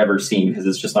you've ever seen, because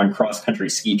it's just on cross-country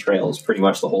ski trails pretty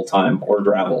much the whole time, or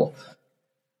gravel.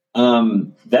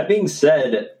 That being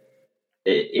said,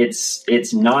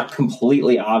 it's not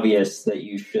completely obvious that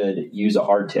you should use a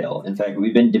hardtail. In fact,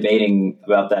 we've been debating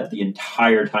about that the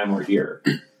entire time we're here.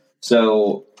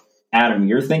 So, Adam,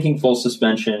 you're thinking full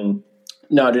suspension.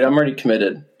 No, dude, I'm already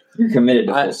committed. You're committed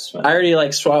to full suspension. I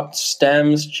already swapped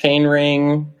stems, chain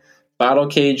ring, bottle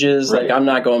cages. Right. I'm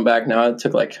not going back now. It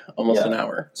took almost an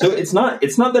hour. So it's not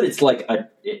that it's like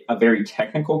a very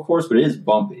technical course, but it is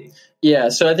bumpy. Yeah.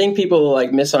 So I think people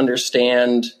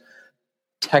misunderstand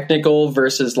technical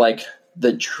versus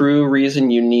the true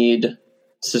reason you need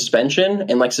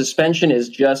suspension. And suspension is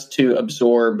just to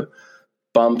absorb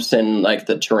bumps in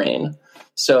the terrain.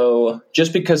 So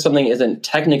just because something isn't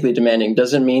technically demanding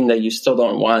doesn't mean that you still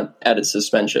don't want added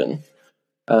suspension.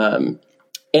 And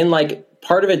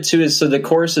part of it too is, so the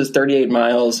course is 38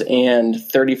 miles and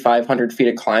 3,500 feet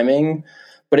of climbing.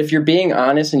 But if you're being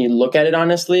honest and you look at it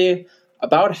honestly,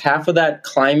 about half of that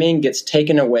climbing gets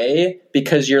taken away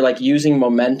because you're using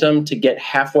momentum to get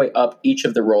halfway up each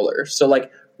of the rollers. So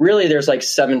really there's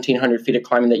 1,700 feet of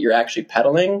climbing that you're actually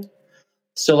pedaling.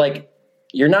 So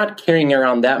you're not carrying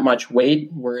around that much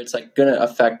weight where it's going to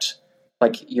affect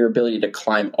your ability to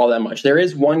climb all that much. There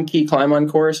is one key climb on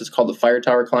course. It's called the Fire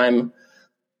Tower climb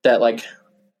that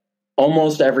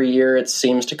almost every year it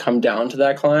seems to come down to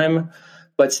that climb.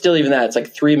 But still, even that, it's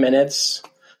 3 minutes.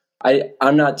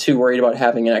 I'm not too worried about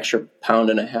having an extra 1.5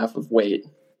 pounds of weight.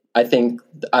 I think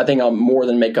I'll more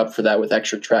than make up for that with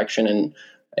extra traction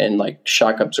and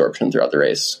shock absorption throughout the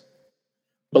race.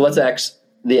 But let's ask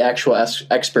the actual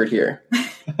expert here.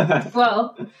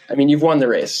 Well, I mean, you've won the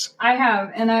race. I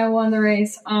have, and I won the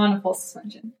race on a full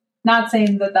suspension. Not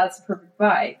saying that that's a perfect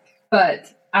bike,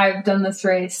 but I've done this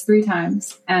race 3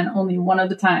 times, and only one of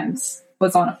the times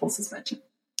was on a full suspension.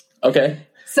 Okay.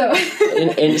 So,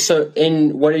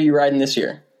 and what are you riding this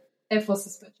year? A full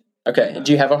suspension. Okay.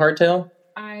 Do you have a hardtail?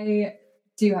 I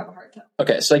do have a hardtail.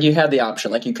 Okay, so you had the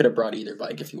option. You could have brought either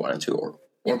bike if you wanted to,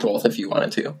 or both if you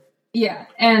wanted to. Yeah,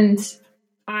 and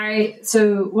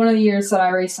so one of the years that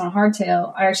I raced on a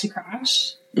hardtail, I actually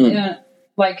crashed. In,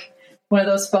 one of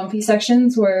those bumpy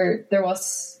sections where there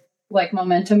was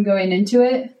momentum going into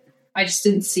it. I just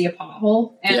didn't see a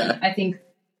pothole. And I think,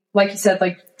 like you said,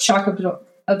 shock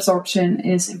absorption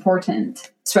is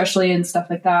important, especially in stuff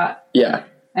like that. Yeah.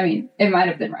 I mean, it might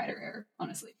have been rider error,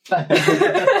 honestly. But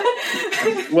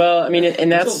Well, I mean,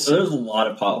 and that's there's a lot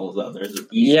of potholes out there. It's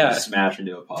easy to smash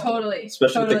into a pothole. Totally.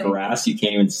 Especially with the grass, you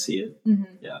can't even see it.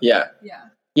 Mm-hmm.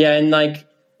 Yeah, and like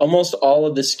almost all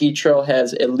of the ski trail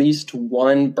has at least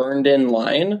one burned in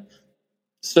line.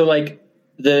 So like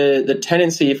the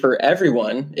tendency for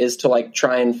everyone is to like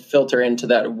try and filter into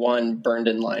that one burned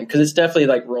in line, because it's definitely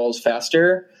like rolls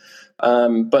faster.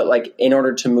 But like in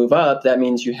order to move up, that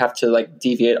means you have to like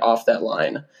deviate off that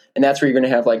line. And that's where you're going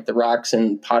to have like the rocks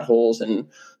and potholes and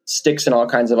sticks and all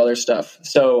kinds of other stuff.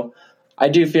 So I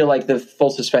do feel like the full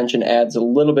suspension adds a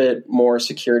little bit more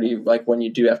security, like when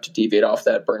you do have to deviate off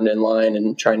that burned in line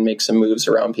and try and make some moves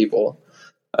around people.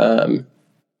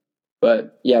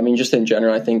 But yeah, I mean, just in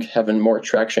general, I think having more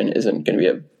traction isn't going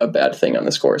to be a bad thing on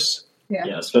this course.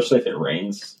 Yeah, especially if it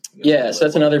rains. Yeah, so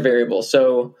that's another variable.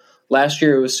 So last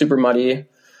year it was super muddy.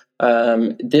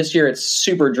 This year it's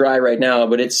super dry right now,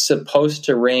 but it's supposed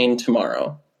to rain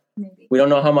tomorrow. maybe. We don't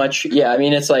know how much. Yeah, I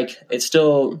mean, it's like, it's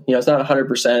still, it's not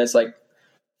 100%. It's like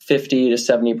 50 to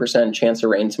 70% chance of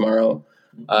rain tomorrow.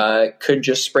 It could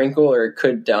just sprinkle, or it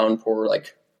could downpour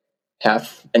like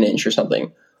half an inch or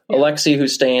something. Yeah. Alexi,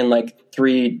 who's staying like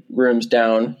 3 rooms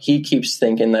down, he keeps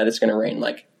thinking that it's going to rain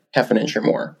like half an inch or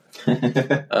more.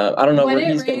 I don't know where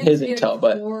he's getting his intel,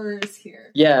 but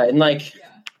here. Yeah, and like,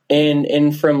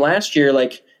 and from last year,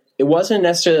 like, it wasn't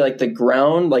necessarily like the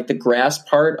ground, like the grass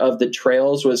part of the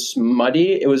trails was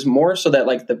muddy. It was more so that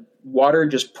like the water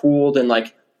just pooled and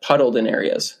like puddled in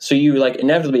areas. So you like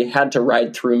inevitably had to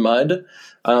ride through mud,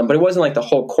 but it wasn't like the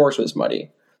whole course was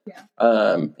muddy.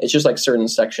 Yeah. It's just like certain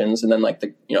sections, and then like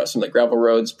the some of the gravel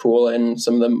roads pool in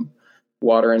some of the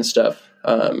water and stuff,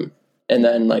 and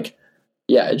then like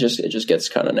it just gets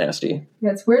kind of nasty. Yeah,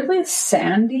 it's weirdly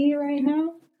sandy right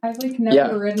now. I've like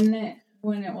never ridden it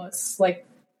when it was like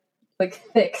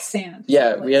thick sand.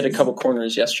 Yeah, we had a couple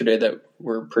corners yesterday that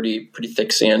were pretty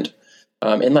thick sand,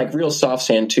 and like real soft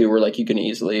sand too, where like you can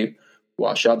easily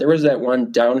wash out. There was that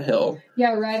one downhill.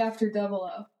 Yeah, right after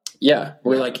Double O. Yeah,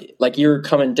 where like you're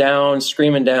coming down,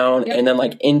 screaming down, and then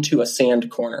like into a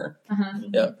sand corner.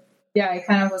 Uh-huh. Yeah, I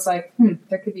kind of was like,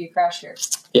 there could be a crash here.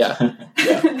 Yeah.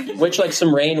 Which like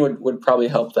some rain would probably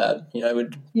help that. It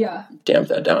would damp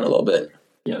that down a little bit.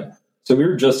 Yeah. So we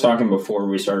were just talking before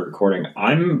we started recording.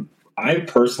 I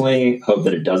personally hope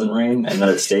that it doesn't rain and that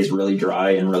it stays really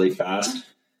dry and really fast,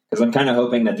 because I'm kind of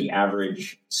hoping that the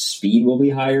average speed will be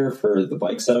higher for the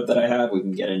bike setup that I have. We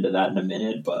can get into that in a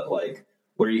minute, but like,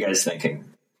 what are you guys thinking?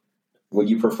 Would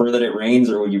you prefer that it rains,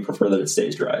 or would you prefer that it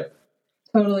stays dry?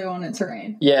 Totally want it to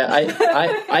rain. Yeah,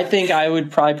 I think I would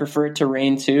probably prefer it to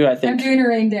rain too. I think I'm doing a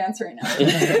rain dance right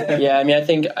now. Yeah, I mean,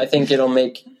 I think it'll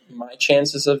make my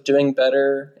chances of doing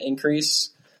better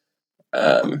increase.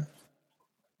 Yeah.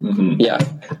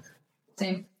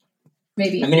 Same.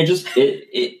 Maybe. I mean,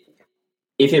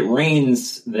 if it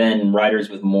rains, then riders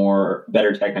with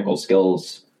better technical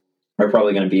skills are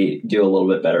probably going to do a little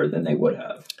bit better than they would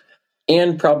have.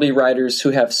 And probably riders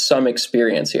who have some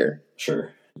experience here.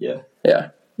 Sure. Yeah.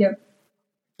 Yep.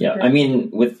 Yeah. Sure. I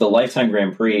mean, with the Lifetime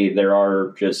Grand Prix, there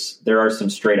are some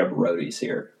straight up roadies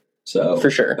here. So for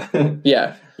sure.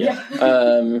 Yeah.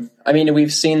 I mean,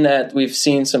 we've seen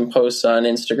some posts on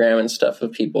Instagram and stuff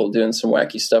of people doing some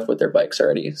wacky stuff with their bikes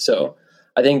already. So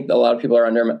I think a lot of people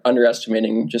are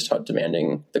underestimating just how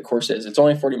demanding the course is. It's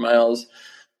only 40 miles.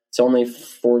 It's only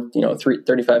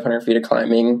 3,500 feet of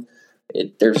climbing.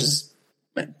 There's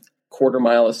a quarter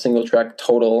mile of single track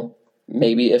total,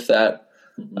 maybe if that.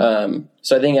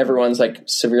 So I think everyone's like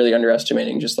severely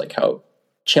underestimating just like how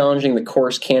challenging the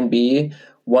course can be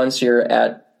once you're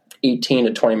at 18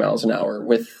 to 20 miles an hour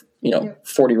with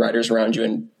 40 riders around you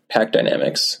in pack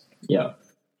dynamics. Yeah.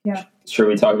 Should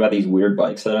we talk about these weird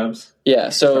bike setups? Yeah.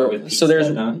 So there's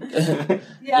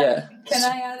yeah. Can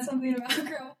I add something about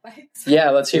gravel bikes? Yeah,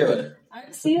 let's hear it.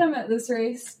 I've seen them at this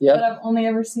race, but I've only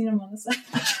ever seen them on the side.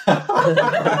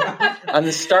 On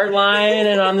the start line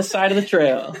and on the side of the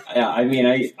trail. Yeah, I mean,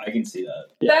 I can see that.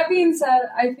 Yeah. That being said,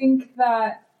 I think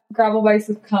that gravel bikes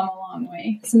have come a long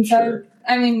way since in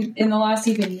the last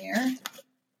even year.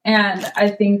 And I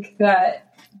think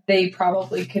that they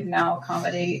probably could now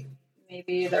accommodate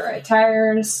maybe the right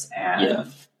tires.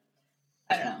 And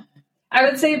I don't know. I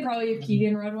would say probably if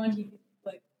Keegan rode one, he could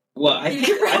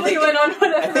probably win on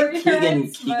whatever. I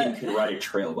think Keegan could ride a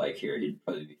trail bike here. He'd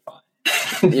probably be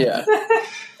fine. Yeah.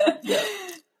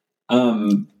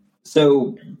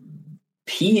 So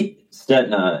Pete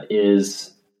Stetna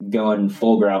is going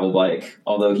full gravel bike,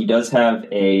 although he does have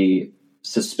a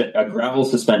gravel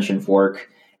suspension fork,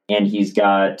 and he's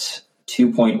got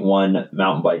 2.1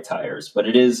 mountain bike tires, but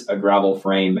it is a gravel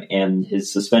frame, and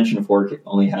his suspension fork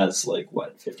only has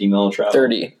 50 mil travel?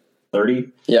 30. 30?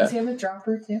 Yeah. Does he have a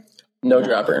dropper too? No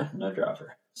dropper. No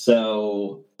dropper.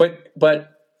 So, but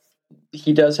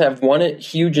he does have one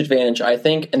huge advantage, I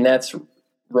think, and that's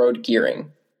road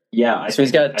gearing. Yeah. So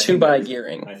he's got 2x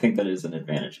gearing. I think that is an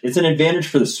advantage. It's an advantage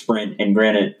for the sprint, and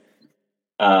granted,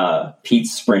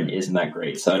 Pete's sprint isn't that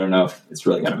great, so I don't know if it's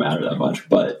really going to matter that much,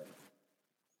 but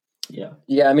yeah.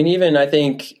 Yeah, I mean, even I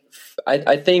think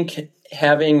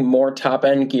having more top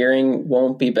end gearing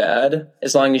won't be bad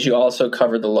as long as you also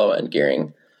cover the low end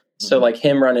gearing. So like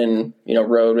him running,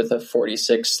 road with a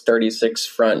 46-36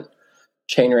 front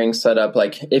chainring setup,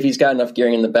 like if he's got enough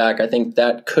gearing in the back, I think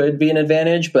that could be an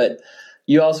advantage, but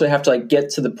you also have to get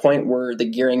to the point where the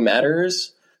gearing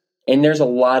matters. And there's a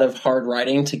lot of hard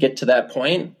riding to get to that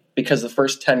point because the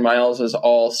first 10 miles is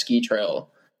all ski trail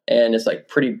and it's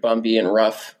pretty bumpy and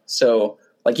rough. So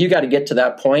you got to get to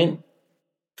that point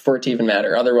for it to even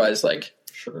matter. Otherwise,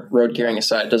 sure, road gearing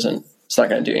aside, it's not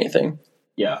going to do anything.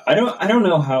 Yeah, I don't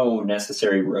know how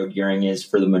necessary road gearing is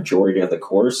for the majority of the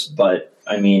course, but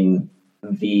I mean,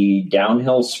 the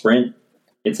downhill sprint,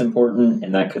 it's important,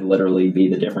 and that could literally be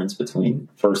the difference between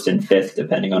first and fifth,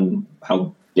 depending on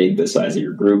how big the size of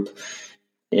your group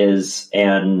is.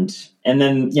 And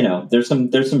then, there's some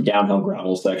downhill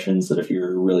gravel sections that if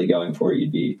you're really going for it,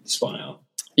 you'd be spun out.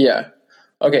 Yeah.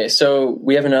 Okay, so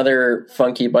we have another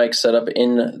funky bike set up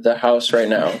in the house right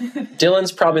now.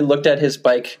 Dylan's probably looked at his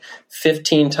bike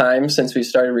 15 times since we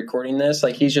started recording this.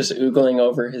 He's just oogling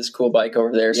over his cool bike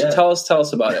over there. So tell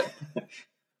us about it.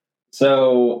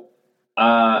 So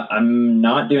I'm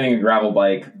not doing a gravel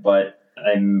bike, but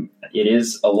it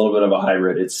is a little bit of a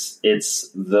hybrid. It's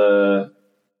a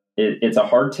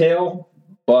hardtail,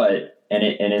 but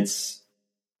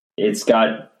it's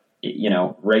got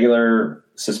regular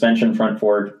suspension front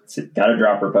fork. It's got a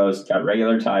dropper post, got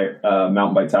regular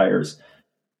mountain bike tires,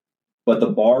 but the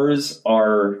bars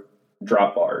are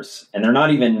drop bars, and they're not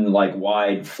even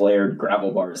wide flared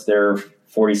gravel bars. They're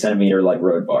 40 centimeter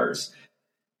road bars.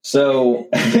 So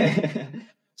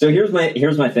here's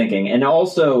my thinking. And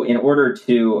also, in order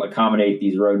to accommodate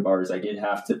these road bars, I did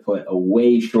have to put a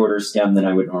way shorter stem than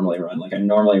I would normally run. I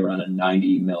normally run a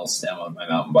 90 mil stem on my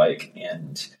mountain bike,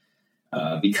 and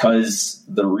because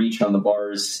the reach on the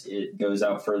bars, it goes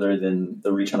out further than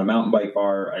the reach on a mountain bike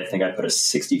bar, I think I put a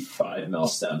 65 mil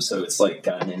stem. So it's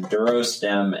got an enduro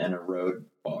stem and a road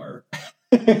bar.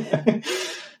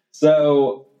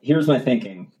 So here's my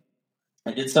thinking.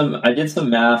 I did some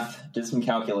math, did some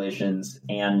calculations,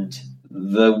 and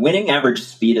the winning average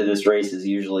speed of this race is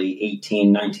usually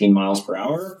 18, 19 miles per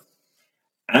hour.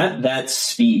 At that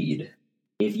speed,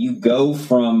 if you go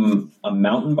from a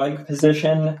mountain bike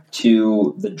position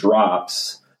to the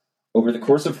drops, over the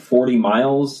course of 40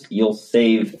 miles, you'll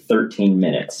save 13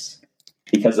 minutes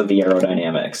because of the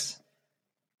aerodynamics.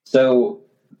 So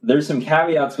there's some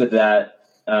caveats with that.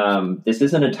 This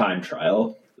isn't a time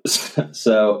trial.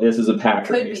 So this is a pack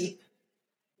race.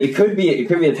 It could be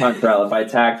a time trial if I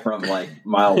attack from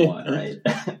mile 1, right?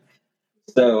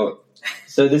 So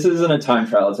this isn't a time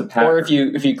trial; it's a pack. Or if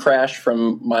you crash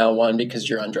from mile 1 because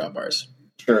you're on drop bars.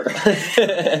 Sure.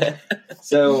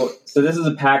 So this is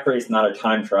a pack race, not a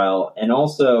time trial, and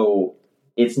also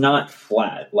it's not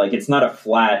flat. It's not a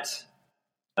flat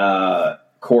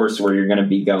course where you're going to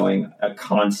be going a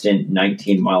constant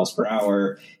 19 miles per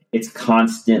hour. It's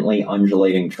constantly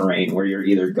undulating terrain where you're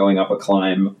either going up a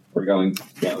climb or going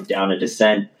down a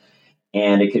descent,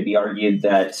 and it could be argued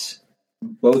that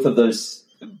both of those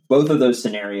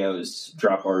scenarios,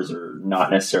 drop bars are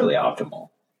not necessarily optimal.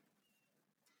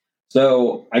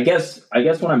 So I guess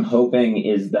what I'm hoping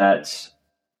is that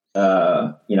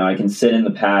I can sit in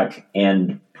the pack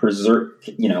and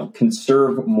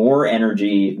conserve more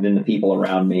energy than the people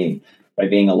around me by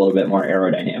being a little bit more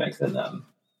aerodynamic than them.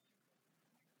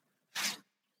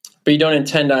 But you don't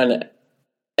intend on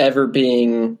ever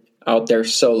being out there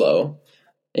solo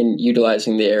and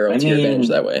utilizing the aero to your advantage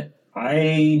that way?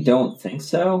 I don't think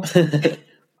so.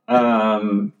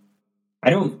 I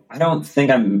don't think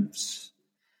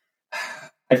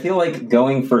I feel like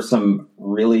going for some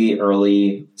really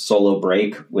early solo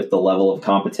break with the level of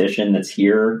competition that's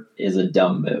here is a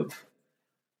dumb move.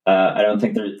 I don't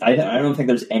think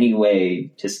there's any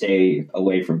way to stay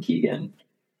away from Keegan.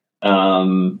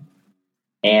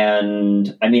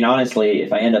 And I mean, honestly,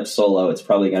 if I end up solo, it's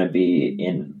probably going to be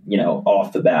in,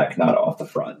 off the back, not off the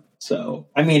front. So,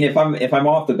 I mean, if I'm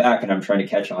off the back and I'm trying to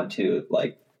catch on to,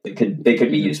 they could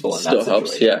be useful in that situation.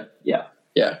 Still helps,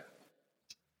 yeah.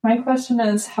 My question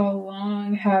is, how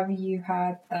long have you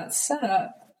had that set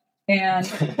up? And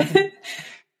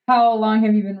How long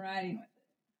have you been riding with it?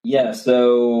 Yeah,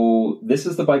 so this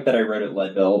is the bike that I rode at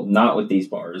Leadville, not with these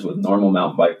bars, with normal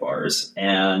mountain bike bars.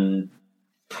 And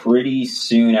pretty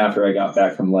soon after I got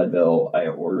back from Leadville, I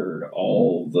ordered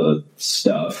all the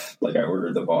stuff. Like I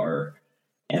ordered the bar,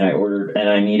 and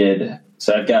I needed.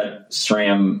 So I've got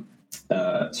SRAM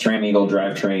Eagle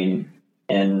drivetrain,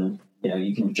 and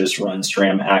you can just run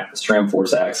SRAM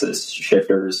Force Axis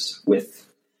shifters with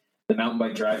the mountain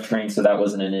bike drivetrain, so that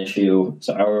wasn't an issue.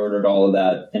 So I ordered all of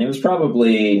that, and it was I've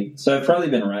probably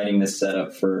been riding this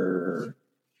setup for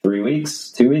 3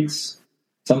 weeks, 2 weeks,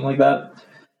 something like that.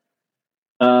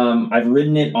 I've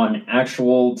ridden it on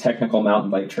actual technical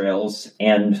mountain bike trails,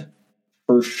 and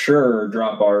for sure,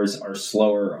 drop bars are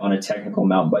slower on a technical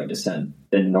mountain bike descent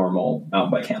than normal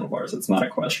mountain bike handlebars. It's not a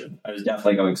question. I was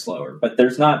definitely going slower, but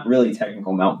there's not really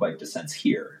technical mountain bike descents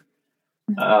here.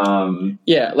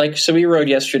 So we rode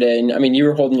yesterday, and I mean, you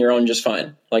were holding your own just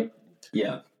fine. Like,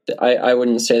 yeah, I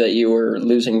wouldn't say that you were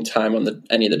losing time on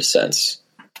any of the descents.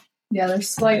 Yeah,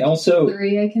 there's like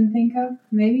 3 I can think of,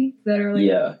 maybe, that are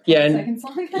like seconds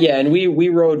long. Yeah, and we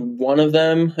rode one of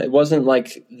them. It wasn't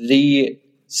like the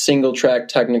single track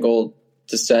technical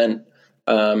descent.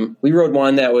 We rode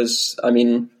one that was,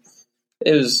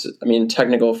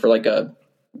 technical for like a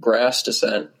grass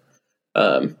descent.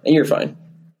 And you're fine.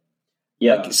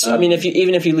 Yeah.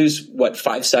 If you lose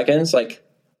 5 seconds, like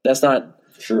that's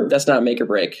not make or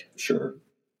break. Sure.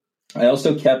 I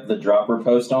also kept the dropper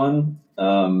post on,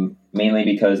 mainly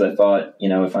because I thought,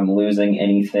 if I'm losing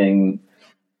anything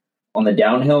on the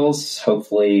downhills,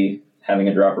 hopefully having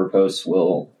a dropper post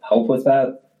will help with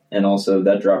that. And also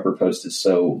that dropper post is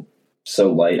so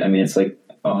light. I mean, it's like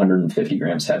 150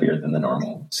 grams heavier than the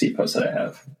normal seat post that I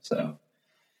have. So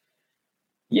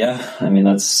yeah, I mean,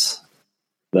 that's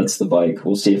the bike.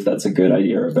 We'll see if that's a good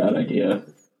idea or a bad idea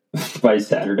by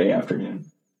Saturday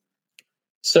afternoon.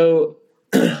 So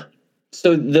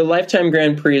the Lifetime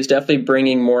Grand Prix is definitely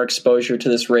bringing more exposure to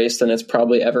this race than it's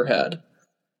probably ever had.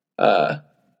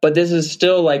 But this is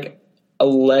still like a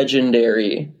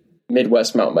legendary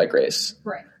Midwest mountain bike race.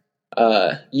 Right.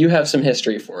 You have some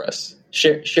history for us.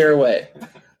 Share away.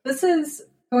 This is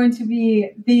going to be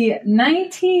the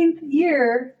 19th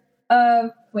year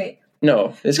of... Wait.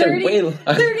 No, it's going to be way... 39th.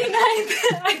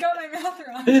 I got my mouth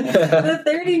wrong. The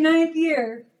 39th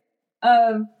year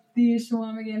of the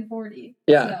Chequamegon 40.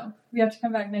 Yeah. So we have to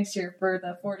come back next year for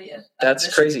the 40th.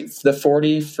 That's crazy. The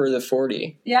 40 for the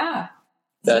 40. Yeah.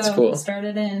 That's cool. It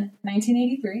started in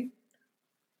 1983.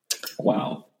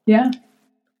 Wow. Yeah.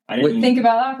 I didn't even think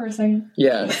about that for a second.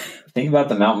 Yeah. Think about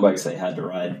the mountain bikes they had to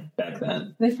ride back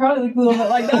then. They probably look a little bit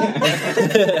like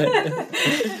that.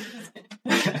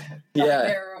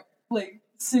 Yeah. Like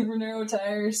super narrow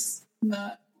tires,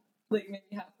 not like maybe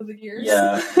half of the gears.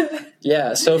 Yeah.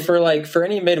 Yeah. So for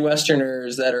any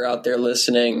Midwesterners that are out there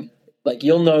listening, like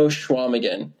you'll know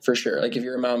Chequamegon for sure. Like if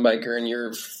you're a mountain biker and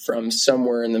you're from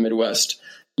somewhere in the Midwest,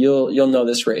 you'll know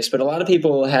this race. But a lot of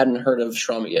people hadn't heard of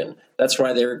Chequamegon. That's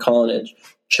why they were calling it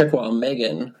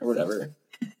Chequamegon or whatever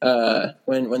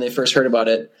when they first heard about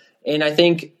it. And I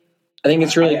think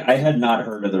it's really. I had not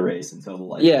heard of the race until the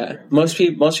light. Yeah, most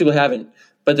people haven't.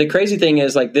 But the crazy thing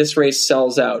is, like, this race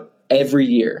sells out every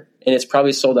year, and it's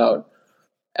probably sold out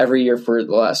every year for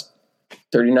the last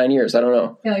 39 years. I don't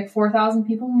know. Yeah, like 4,000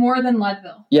 people, more than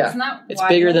Leadville. Yeah, Isn't that it's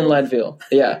bigger than Leadville.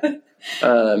 Yeah.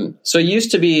 So it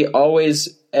used to be always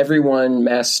everyone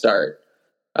mass start.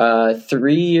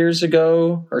 3 years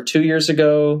ago or 2 years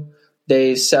ago,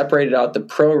 they separated out the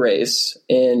pro race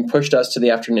and pushed us to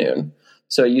the afternoon.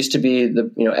 So it used to be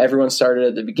everyone started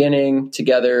at the beginning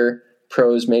together.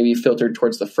 Pros maybe filtered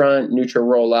towards the front, neutral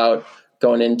rollout,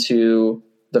 going into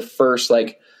the first,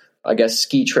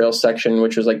 ski trail section,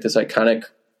 which was like this iconic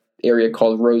area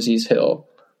called Rosie's Hill,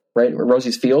 right? Or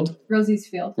Rosie's Field? Rosie's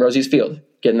Field.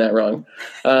 Getting that wrong.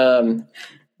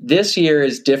 This year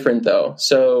is different, though.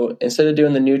 So instead of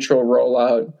doing the neutral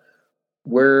rollout,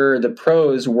 the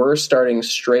pros were starting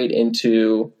straight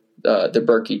into the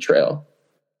Berkey Trail.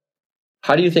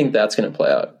 How do you think that's going to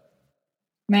play out?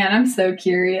 Man, I'm so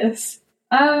curious.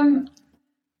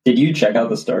 Did you check out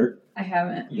the start? I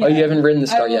haven't. Oh, you haven't ridden the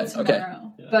start yet? Okay. Yeah.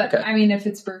 But okay. I mean, if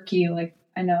it's Berkey,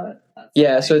 I know it.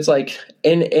 Yeah, so it's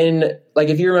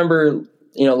if you remember,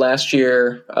 last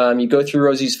year, you go through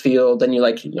Rosie's Field, then you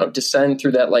descend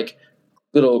through that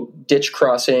little ditch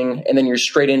crossing, and then you're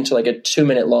straight into a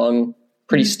 2-minute long,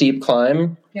 pretty steep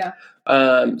climb. Yeah.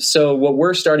 So what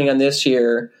we're starting on this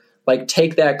year,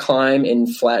 take that climb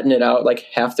and flatten it out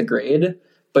half the grade,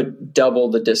 but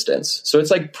double the distance. So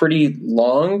it's pretty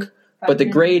long, but the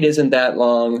grade isn't that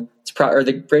long.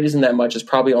 The grade isn't that much. It's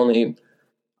probably only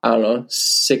I don't know,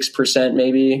 6%,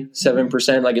 maybe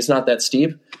 7%. Like it's not that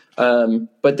steep.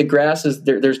 But the grass is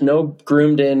there. There's no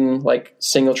groomed in like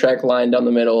single track line down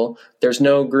the middle. There's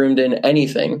no groomed in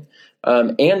anything.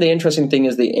 And the interesting thing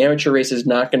is the amateur race is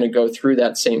not going to go through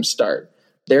that same start.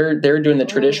 They're doing the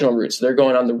traditional route. So they're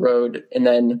going on the road and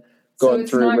then going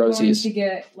through Rosie's. Going to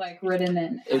get like ridden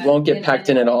in. It won't get packed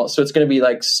in at all. So it's going to be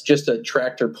like just a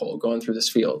tractor pull going through this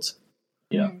field.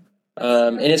 Yeah.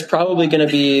 And it's probably going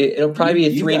to be, it'll probably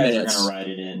be 3 minutes. You're going to ride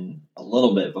it in a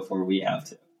little bit before we have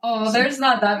to. Oh, there's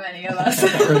not that many of us.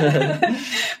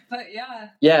 But yeah.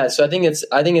 Yeah. So I think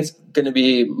it's going to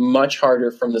be much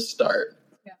harder from the start.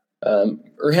 Yeah.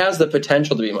 Or has the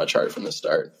potential to be much harder from the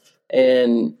start.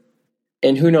 And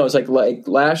who knows, like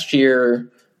last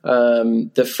year,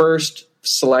 the first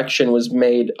selection was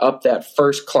made up that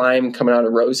first climb coming out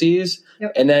of Rosie's.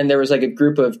 Yep. And then there was like a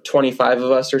group of 25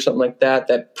 of us or something like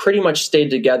that pretty much stayed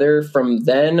together from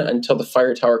then until the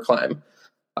fire tower climb.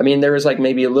 I mean, there was like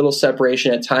maybe a little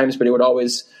separation at times, but it would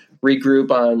always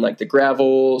regroup on like the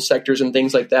gravel sectors and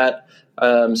things like that.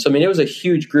 So, I mean, it was a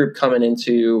huge group coming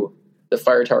into the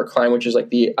fire tower climb, which is like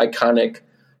the iconic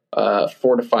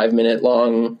 4 to 5 minute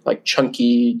long, like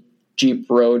chunky Jeep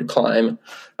road climb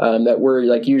that we're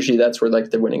like, usually that's where like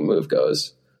the winning move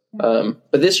goes. But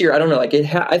this year, I don't know, like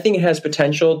I think it has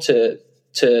potential to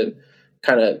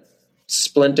kind of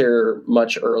splinter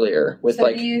much earlier with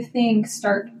so do you think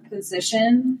start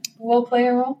position will play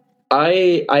a role?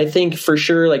 I think for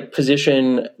sure, like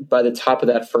position by the top of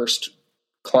that first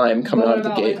climb coming out of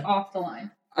the gate. Like off the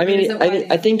line? I mean,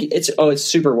 I think it's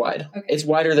super wide. Okay. It's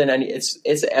wider than it's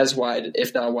as wide,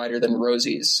 if not wider than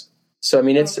Rosie's. So, I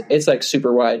mean, it's like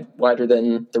super wide, wider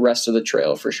than the rest of the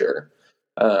trail for sure.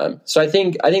 So I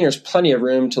think there's plenty of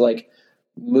room to like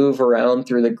move around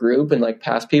through the group and like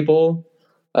pass people.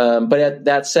 But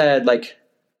that said, like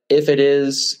if it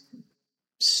is,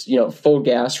 full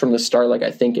gas from the start, like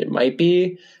I think it might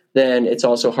be, then it's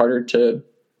also harder to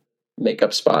make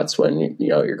up spots when,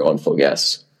 you're going full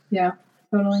gas. Yeah,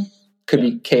 totally. Could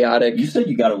be chaotic. You said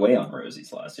you got away on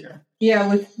Rosie's last year.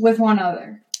 Yeah, with one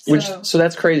other. So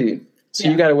that's crazy. So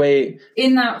you got to wait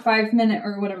in that 5 minute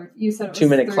or whatever you said. It was 2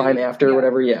 minute climb after or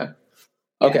whatever. Yeah.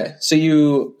 Okay. So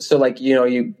you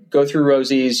go through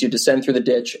Rosie's, you descend through the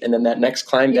ditch, and then that next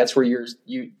climb, that's where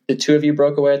the two of you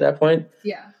broke away at that point.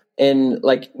 Yeah. And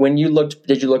like when you looked,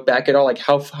 did you look back at all? Like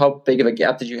how big of a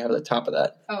gap did you have at the top of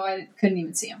that? Oh, I couldn't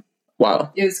even see him.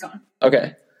 Wow. It was gone.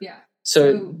 Okay. Yeah.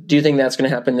 So do you think that's going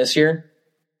to happen this year?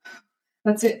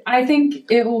 That's it. I think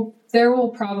there will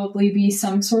probably be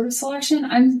some sort of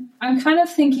selection. I'm kind of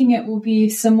thinking it will be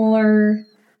similar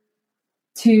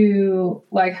to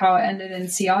like how it ended in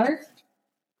Sea Otter.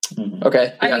 Mm-hmm.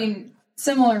 Okay. Yeah. I mean,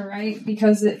 similar, right?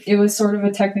 Because it was sort of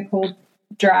a technical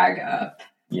drag up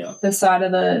the side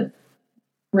of the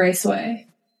raceway.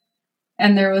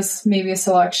 And there was maybe a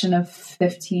selection of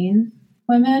 15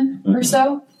 women or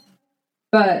so.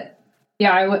 But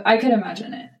yeah, I could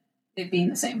imagine it being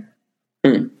the same.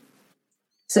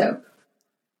 So,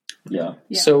 yeah.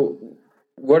 So,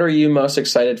 what are you most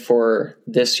excited for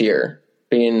this year?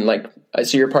 Being like,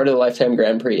 so you're part of the Lifetime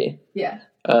Grand Prix. Yeah.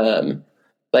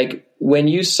 Like when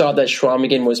you saw that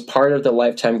Chequamegon was part of the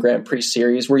Lifetime Grand Prix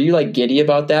series, were you like giddy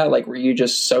about that? Like, were you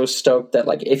just so stoked that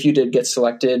like if you did get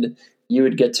selected, you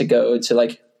would get to go to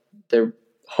like the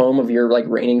home of your like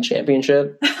reigning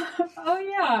championship? Oh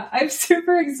yeah, I'm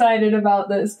super excited about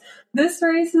this. This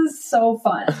race is so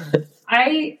fun.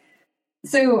 I've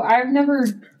never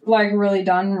like really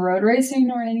done road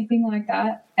racing or anything like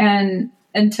that. And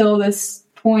until this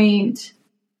point,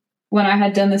 when I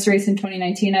had done this race in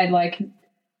 2019, I'd like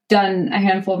done a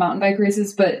handful of mountain bike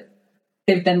races, but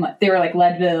they were like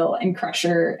Leadville and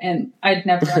Crusher. And I'd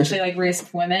never actually like raced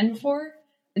with women before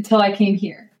until I came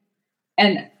here.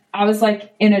 And I was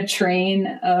like in a train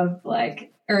of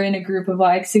like, or in a group of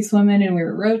like 6 women, and we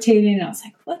were rotating, and I was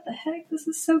like, what the heck? This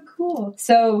is so cool.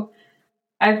 So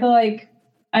I feel like,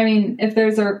 I mean, if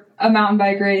there's a mountain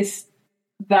bike race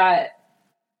that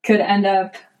could end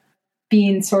up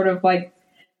being sort of like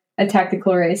a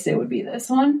tactical race, it would be this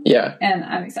one. Yeah. And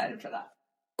I'm excited for that.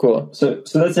 Cool. So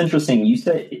that's interesting. You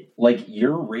said like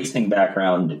your racing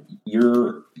background,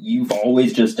 you've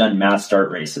always just done mass start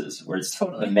races where it's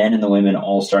the men and the women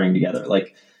all starting together.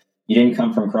 Like you didn't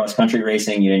come from cross country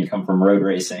racing. You didn't come from road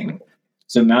racing.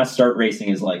 So mass start racing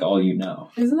is like all you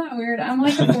know. Isn't that weird? I'm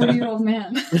like a 40-year-old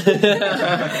man.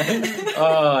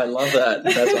 Oh, I love that.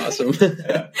 That's awesome.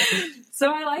 Yeah. So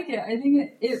I like it. I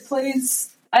think it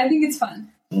plays, I think it's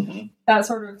fun. Mm-hmm. That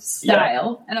sort of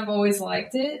style. And I've always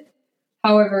liked it.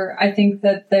 However, I think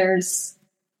that there's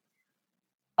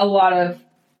a lot of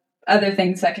other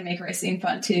things that can make racing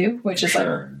fun too, which is like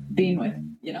being with,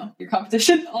 your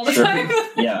competition all the time.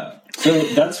 Yeah. So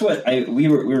that's what we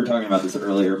were talking about this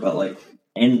earlier, but like,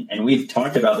 and we've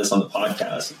talked about this on the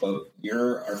podcast, but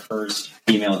you're our first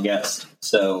female guest.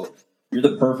 So you're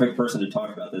the perfect person to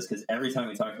talk about this, because every time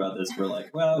we talk about this, we're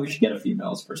like, well, we should get a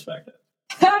female's perspective.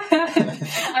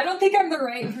 I don't think I'm the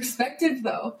right perspective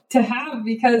though to have,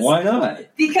 because why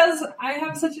not? Because I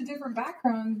have such a different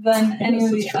background than any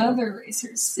of the other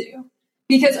racers do.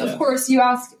 Because of course you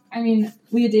ask,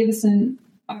 Leah Davison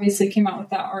obviously came out with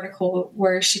that article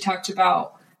where she talked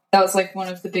about, that was like one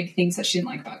of the big things that she didn't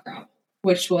like about gravel,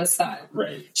 which was that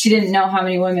she didn't know how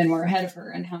many women were ahead of her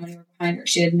and how many were behind her.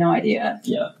 She had no idea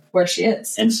where she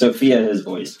is. And Sophia has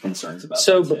voiced concerns about that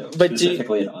too, but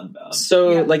specifically at Unbound.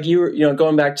 So like you were,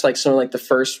 going back to like some of like the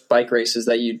first bike races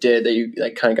that you did, that you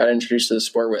like kind of got introduced to the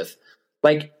sport with,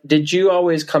 like, did you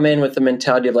always come in with the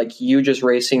mentality of like you just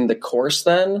racing the course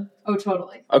then? Oh,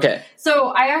 totally. Okay.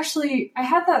 So I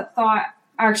had that thought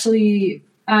actually.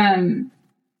 So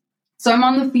I'm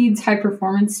on the Feeds high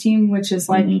performance team, which is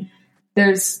like,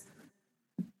 there's,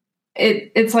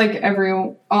 it's like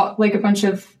like a bunch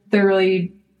of the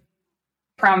really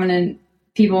prominent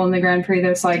people in the Grand Prix.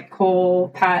 There's like Cole,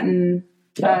 Patton,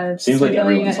 seems like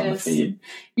everyone's on the feed.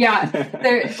 Yeah.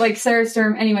 They're like Sarah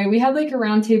Sturm. Anyway, we had like a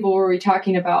round table where we were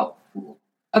talking about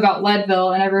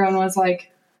Leadville, and everyone was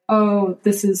like, oh,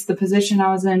 this is the position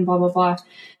I was in, blah, blah, blah.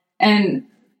 And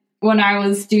when I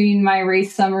was doing my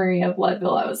race summary of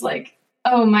Leadville, I was like,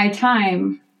 oh, my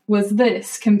time was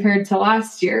this compared to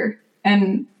last year.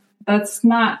 And that's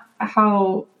not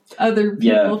how other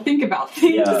people think about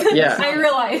things. I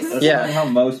realize. That's not how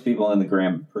most people in the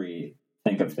Grand Prix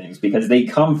think of things, because they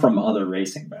come from other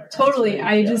racing backgrounds. Totally.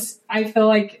 Right? I feel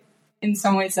like in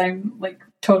some ways I'm like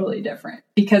totally different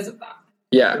because of that.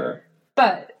 Yeah. Sure.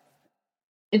 But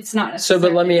it's not necessarily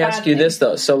but let me ask you this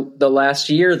though. So the last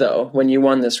year though, when you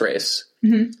won this race,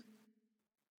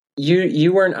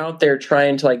 you weren't out there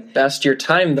trying to like best your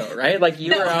time though, right? Like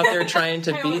you were out there trying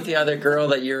to beat the other girl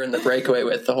that you're in the breakaway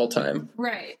with the whole time.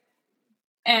 Right.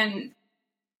 And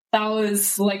that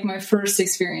was like my first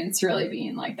experience really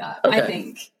being like that, I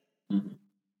think.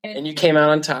 And you came out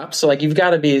on top, so like you've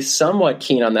got to be somewhat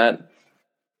keen on that.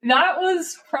 That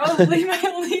was probably my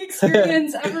only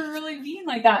experience ever really being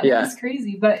like that. It was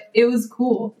crazy, but it was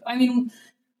cool.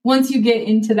 Once you get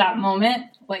into that moment,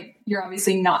 like you're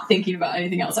obviously not thinking about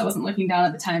anything else. I wasn't looking down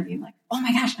at the time being like, oh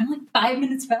my gosh, I'm like 5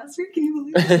 minutes faster. Can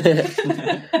you believe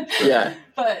it?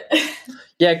 But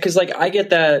yeah, because like I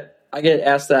get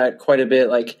asked that quite a bit.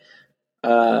 Like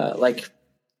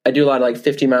I do a lot of like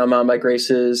 50-mile mountain bike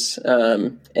races,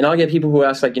 and I'll get people who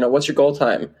ask like, what's your goal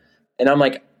time? And I'm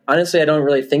like, honestly, I don't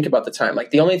really think about the time. Like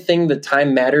the only thing the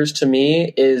time matters to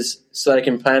me is so that I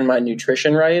can plan my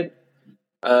nutrition right.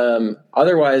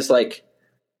 Otherwise, like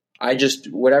I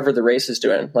just, whatever the race is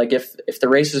doing, like if the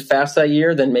race is fast that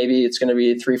year, then maybe it's going to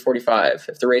be 3:45.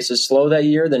 If the race is slow that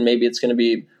year, then maybe it's going to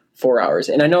be 4 hours.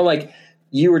 And I know like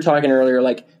you were talking earlier,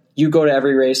 like you go to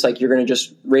every race, like you're going to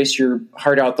just race your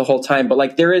heart out the whole time. But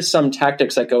like there is some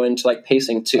tactics that go into like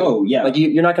pacing too. Oh yeah. Like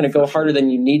you're not going to go harder than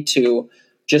you need to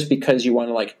just because you want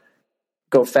to like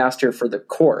go faster for the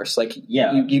course. Like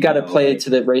you got to play to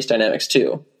the race dynamics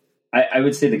too. I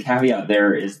would say the caveat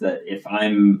there is that if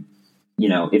I'm,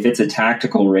 if it's a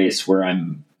tactical race where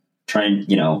I'm trying,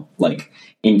 like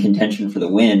in contention for the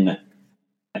win,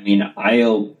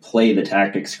 I'll play the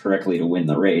tactics correctly to win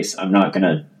the race. I'm not going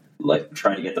to like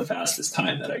try to get the fastest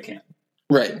time that I can.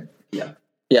 Right. Yeah.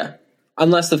 Yeah.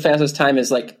 Unless the fastest time is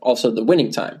like also the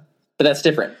winning time, but that's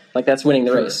different. Like that's winning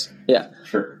the race. Yeah.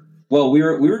 Sure. Well, we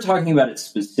were talking about it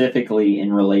specifically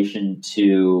in relation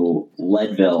to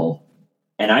Leadville,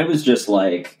 and I was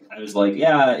like,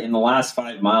 yeah, in the last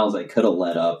 5 miles I could have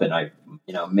let up, and I,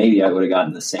 maybe I would have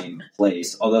gotten the same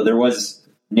place. Although there was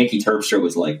Nicky Terpstra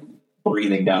was like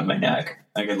breathing down my neck.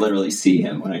 I could literally see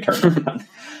him when I turned around.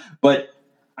 But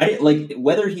I like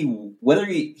whether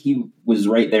he was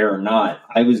right there or not,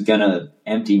 I was gonna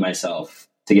empty myself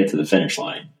to get to the finish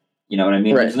line. You know what I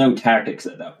mean? Right. There's no tactics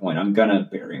at that point. I'm gonna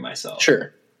bury myself.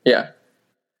 Sure. Yeah.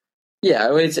 Yeah.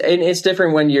 It's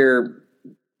different when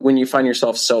you find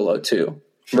yourself solo too,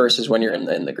 versus when you're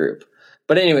in the group.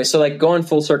 But anyway, so like going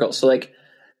full circle. So like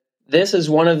this is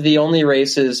one of the only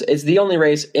races. It's the only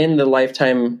race in the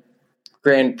Lifetime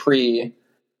Grand Prix.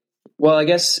 Well, I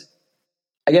guess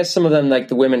some of them, like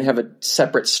the women, have a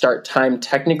separate start time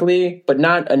technically, but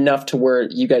not enough to where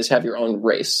you guys have your own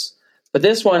race. But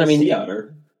this one,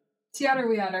 Seattle,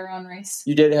 we had our own race.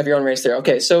 You did have your own race there.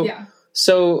 Okay, so yeah.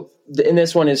 So in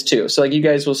this one is too. So like you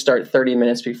guys will start 30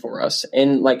 minutes before us,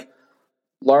 and like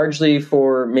largely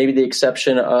for maybe the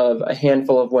exception of a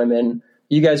handful of women,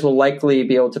 you guys will likely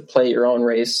be able to play your own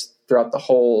race throughout the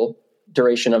whole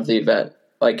duration of the event.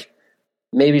 Like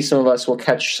maybe some of us will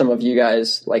catch some of you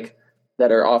guys like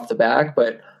that are off the back,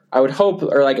 but I would hope,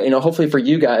 or like, hopefully for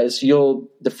you guys,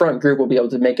 the front group will be able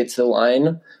to make it to the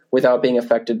line without being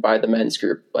affected by the men's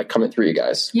group, like coming through you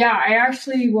guys. Yeah, I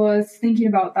actually was thinking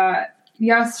about that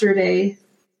yesterday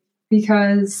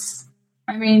because,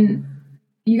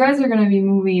 you guys are going to be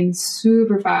moving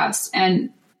super fast, and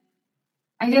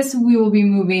I guess we will be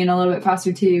moving a little bit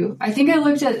faster too. I think I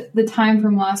looked at the time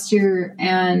from last year,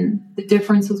 and the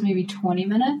difference was maybe 20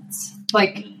 minutes.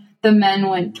 Like, the men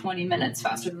went 20 minutes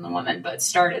faster than the women, but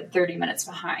started 30 minutes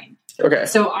behind. Okay.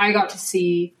 So I got to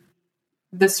see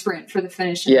the sprint for the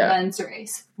finish in the men's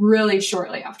race really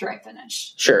shortly after I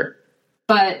finished. Sure.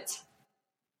 But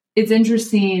it's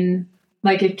interesting,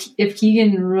 like if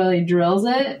Keegan really drills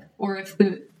it, or if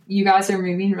you guys are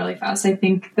moving really fast, I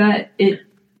think that it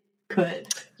could.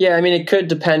 Yeah, it could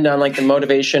depend on like the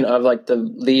motivation of like the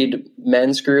lead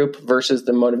men's group versus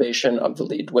the motivation of the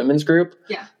lead women's group.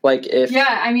 Yeah. Like if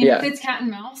if it's cat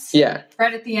and mouse. Yeah.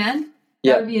 Right at the end.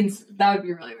 That would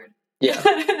be really weird. Yeah.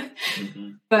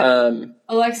 Mm-hmm. But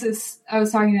Alexis, I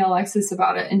was talking to Alexis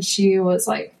about it, and she was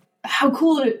like, "How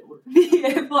cool would it be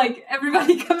if like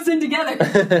everybody comes in together?"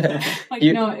 Like,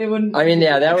 it wouldn't.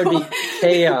 That would be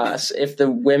chaos if the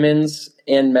women's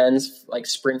and men's like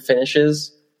sprint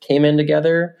finishes came in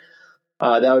together.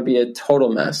 That would be a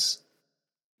total mess.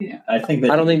 Yeah, I don't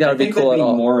think that would be cool at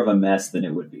all. More of a mess than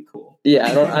it would be cool. Yeah,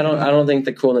 I don't think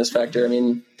the coolness factor.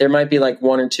 There might be like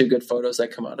one or two good photos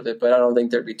that come out of it, but I don't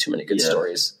think there'd be too many good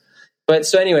stories. But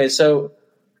so anyway,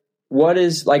 what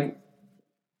is like?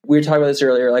 We were talking about this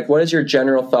earlier. Like, what is your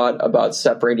general thought about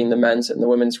separating the men's and the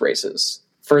women's races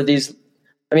for these?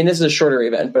 This is a shorter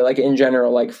event, but like in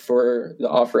general, like for the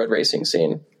off-road racing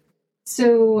scene.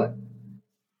 So,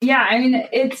 yeah,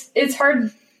 it's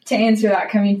hard to answer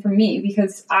that coming from me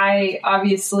because I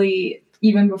obviously,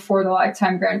 even before the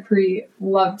Lifetime Grand Prix,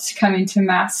 loved coming to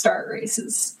mass start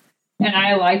races. And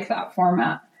I like that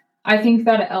format. I think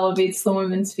that it elevates the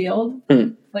women's field.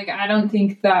 Like, I don't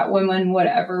think that women would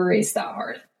ever race that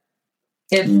hard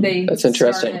if they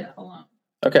started alone.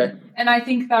 Okay. And I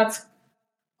think that's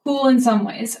cool in some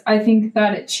ways. I think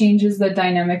that it changes the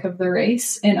dynamic of the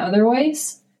race in other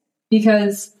ways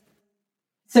because...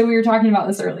 So we were talking about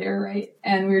this earlier, right?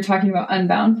 And we were talking about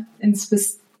Unbound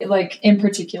in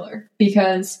particular,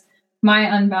 because my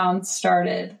Unbound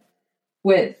started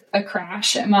with a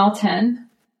crash at mile 10.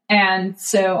 And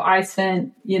so I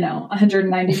spent,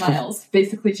 190 miles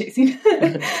basically chasing.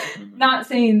 Not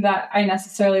saying that I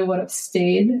necessarily would have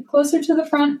stayed closer to the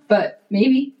front, but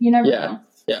maybe, you never know.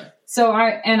 Yeah. So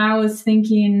I was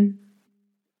thinking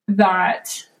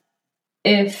that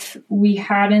if we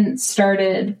hadn't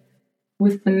started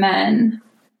with the men,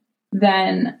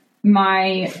 then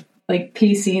my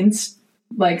pacing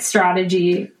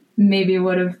strategy maybe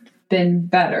would have been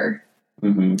better.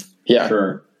 Mm-hmm. Yeah,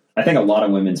 sure. I think a lot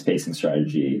of women's pacing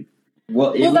strategy.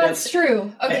 Well, that's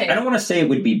true. Okay, I don't want to say it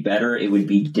would be better. It would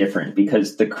be different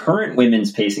because the current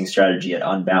women's pacing strategy at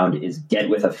Unbound is get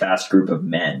with a fast group of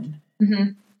men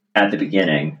at the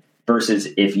beginning. Versus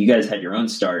if you guys had your own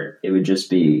start, it would just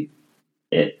be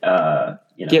it.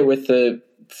 Get with the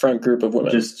front group of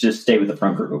women. Just stay with the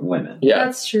front group of women. Yeah,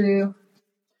 that's true.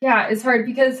 Yeah, it's hard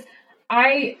because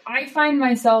I find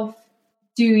myself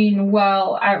doing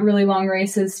well at really long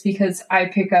races because I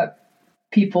pick up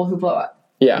people who blow up.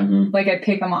 Yeah. Mm-hmm. Like I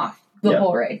pick them off the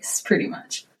whole race pretty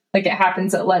much. Like it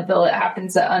happens at Leadville, it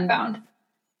happens at Unbound.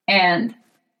 And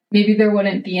maybe there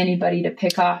wouldn't be anybody to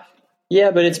pick off.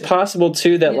 Yeah, but it's possible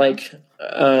too that like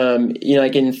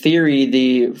in theory,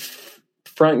 the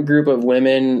front group of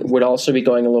women would also be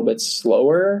going a little bit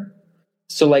slower.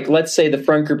 So like, let's say the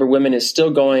front group of women is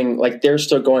still going, like they're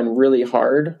still going really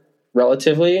hard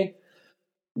relatively.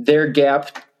 Their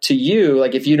gap to you,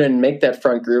 like if you didn't make that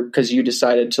front group because you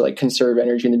decided to like conserve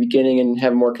energy in the beginning and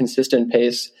have a more consistent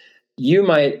pace, you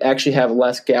might actually have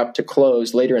less gap to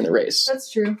close later in the race.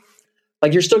 That's true.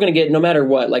 Like you're still going to get, no matter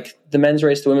what, like the men's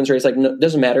race, the women's race, like no,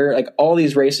 doesn't matter. Like all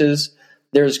these races,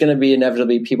 there's going to be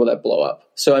inevitably people that blow up.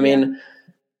 So, I mean,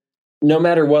 no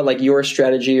matter what, like your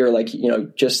strategy or like,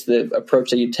 just the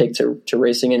approach that you take to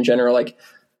racing in general, like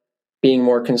being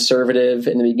more conservative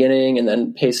in the beginning and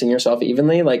then pacing yourself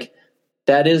evenly, like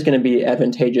that is going to be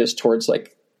advantageous towards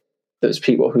like those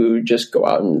people who just go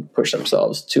out and push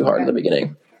themselves too hard in the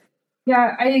beginning.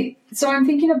 Yeah. So I'm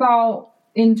thinking about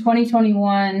in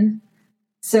 2021,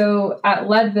 so at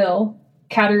Leadville,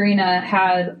 Katerina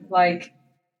had like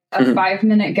a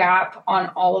 5-minute gap on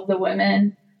all of the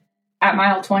women at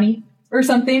mile 20. or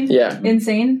something. Yeah.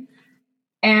 Insane.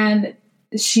 And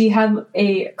she had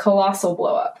a colossal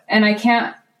blow up. And I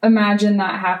can't imagine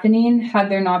that happening had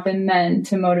there not been men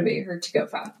to motivate her to go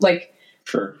fast. Like,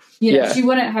 Sure. you know, Yeah. she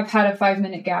wouldn't have had a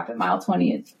 5-minute gap at mile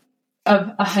 20 of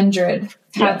 100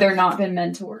 had there not been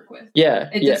men to work with. Yeah.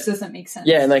 It just doesn't make sense.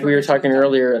 Yeah, and like we were talking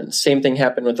earlier, same thing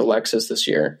happened with Alexis this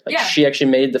year. Like she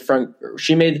actually made not the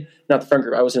front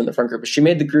group, I wasn't in the front group, but she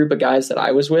made the group of guys that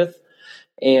I was with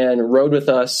and rode with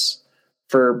us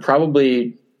for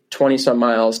probably 20 some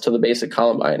miles to the base of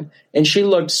Columbine. And she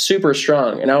looked super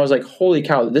strong. And I was like, holy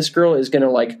cow, this girl is going to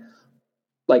like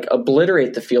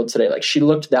obliterate the field today. Like she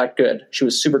looked that good. She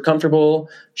was super comfortable.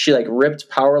 She like ripped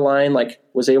power line, like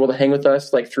was able to hang with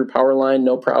us like through power line,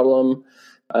 no problem.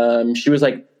 She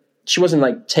wasn't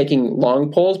like taking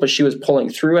long pulls, but she was pulling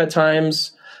through at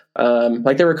times.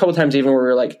 Like there were a couple times even where we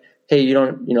were like, hey, you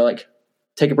don't, like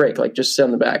take a break, like just sit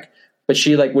on the back. But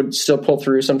she like would still pull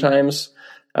through sometimes.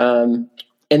 And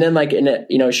then like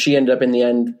she ended up in the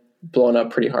end blowing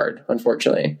up pretty hard,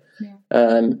 unfortunately.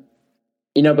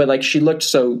 Yeah. But like she looked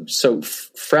so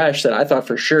fresh that I thought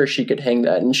for sure she could hang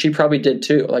that, and she probably did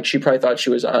too. Like she probably thought she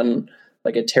was on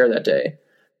like a tear that day,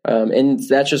 and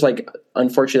that's just like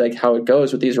unfortunately like how it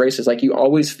goes with these races. Like you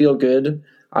always feel good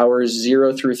hours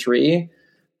 0 through 3.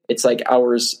 It's like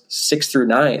hours 6 through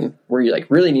 9 where you like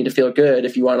really need to feel good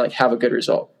if you want to like have a good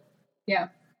result. Yeah,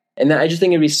 and I just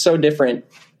think it'd be so different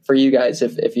for you guys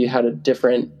if you had a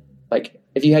different like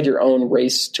if you had your own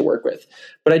race to work with.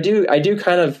 But I do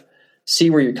kind of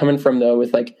see where you're coming from though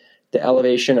with like the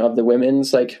elevation of the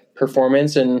women's like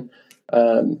performance and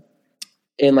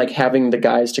like having the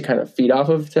guys to kind of feed off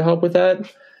of to help with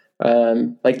that.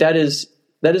 Like that is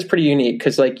pretty unique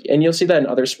because like, and you'll see that in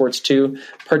other sports too,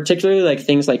 particularly like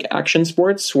things like action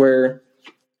sports where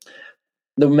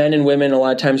the men and women a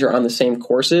lot of times are on the same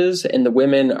courses and the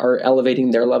women are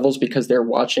elevating their levels because they're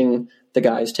watching the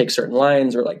guys take certain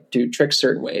lines or like do tricks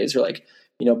certain ways or like,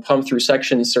 pump through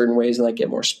sections certain ways and like get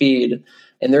more speed.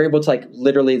 And they're able to like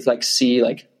literally like see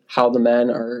like how the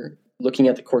men are looking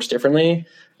at the course differently.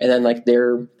 And then like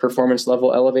their performance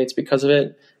level elevates because of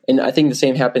it. And I think the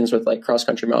same happens with like cross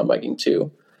country mountain biking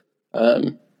too.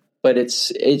 But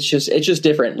it's just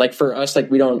different. Like for us,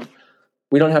 like we don't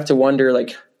have to wonder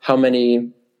like how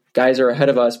many guys are ahead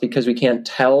of us because we can't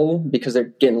tell because they're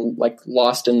getting like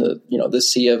lost in the, the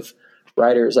sea of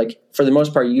riders. Like for the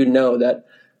most part, that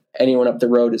anyone up the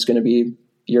road is going to be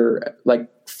your like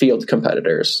field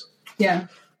competitors. Yeah.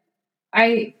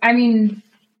 I mean,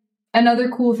 another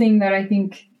cool thing that I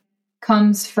think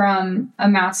comes from a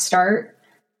mass start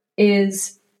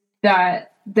is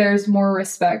that there's more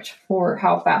respect for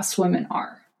how fast women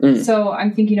are. So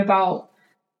I'm thinking about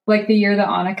like the year that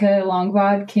Annika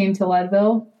Longvad came to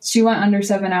Leadville, she went under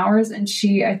 7 hours and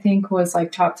she, I think, was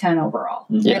like top 10 overall.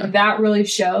 Yeah. And that really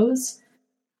shows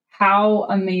how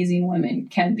amazing women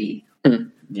can be.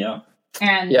 Yeah.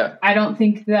 And I don't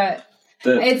think that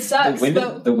it sucks.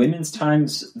 The women's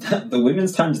times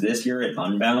this year at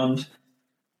Unbound,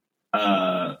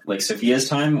 like Sophia's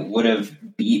time would have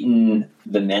beaten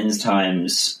the men's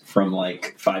times from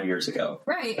like 5 years ago.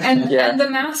 Right. And and the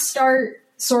mass start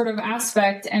sort of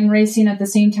aspect and racing at the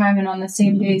same time and on the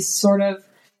same pace sort of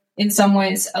in some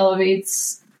ways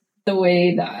elevates the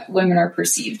way that women are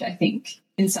perceived, I think,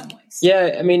 in some ways.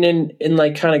 Yeah, I mean, in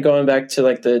like kind of going back to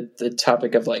like the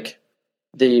topic of like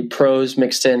the pros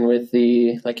mixed in with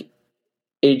the like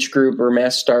age group or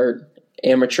mass start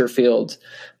amateur field,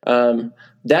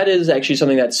 that is actually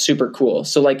something that's super cool.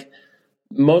 So like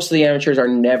most of the amateurs are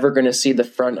never going to see the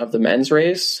front of the men's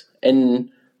race,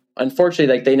 and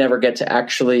unfortunately, like they never get to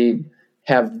actually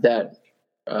have that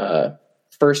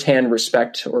firsthand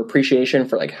respect or appreciation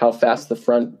for like how fast the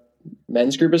front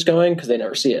men's group is going because they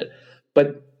never see it.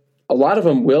 But a lot of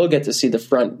them will get to see the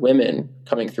front women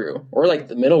coming through, or like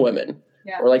the middle women,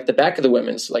 or like the back of the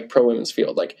women's like pro women's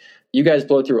field. Like you guys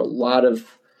blow through a lot of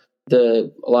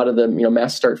the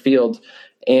mass start field,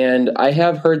 and I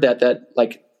have heard that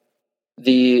like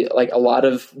a lot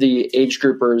of the age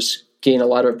groupers gain a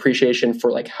lot of appreciation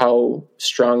for like how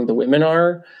strong the women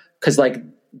are because like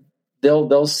they'll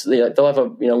have a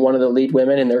one of the lead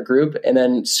women in their group, and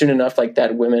then soon enough like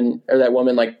that woman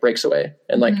like breaks away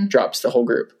and like drops the whole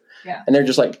group. Yeah. And they're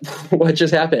just like, what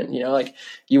just happened? Like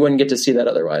you wouldn't get to see that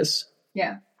otherwise.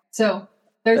 Yeah. So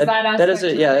there's that aspect. That is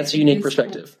that's a unique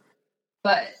perspective. Cool.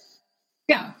 But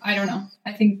yeah, I don't know.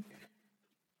 I think,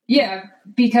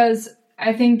 because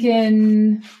I think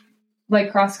in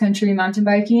like cross country mountain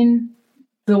biking,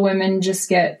 the women just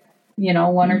get,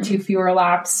 1 or 2 fewer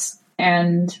laps,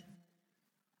 and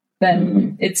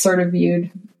then it's sort of viewed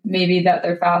maybe that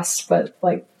they're fast, but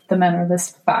like the men are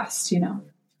this fast,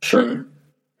 Sure.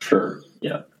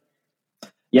 Yeah.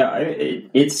 Yeah,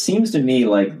 it seems to me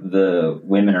like the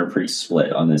women are pretty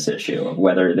split on this issue of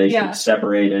whether they should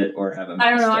separate it or have a I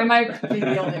don't know. I might be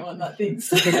the only one that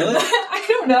thinks. Really? I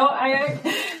don't know.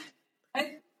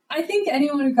 I think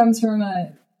anyone who comes from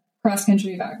a cross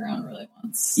country background really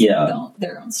wants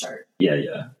their own start.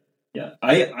 Yeah.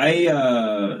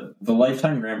 The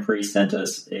Lifetime Grand Prix sent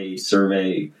us a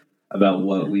survey about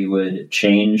what we would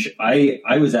change.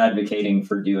 I was advocating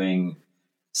for doing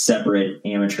separate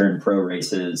amateur and pro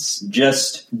races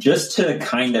just to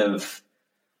kind of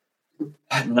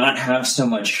not have so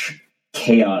much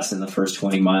chaos in the first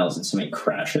 20 miles and so many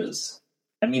crashes.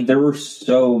 I mean, there were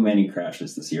so many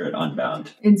crashes this year at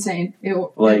Unbound. Insane. It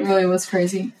really was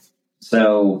crazy.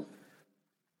 So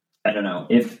I don't know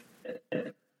if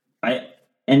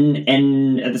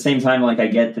and at the same time, like, I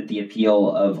get that the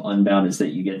appeal of Unbound is that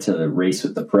you get to race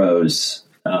with the pros.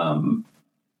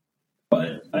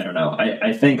 But I don't know.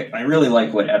 I think I really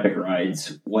like what Epic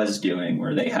Rides was doing,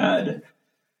 where they had,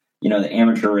 the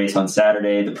amateur race on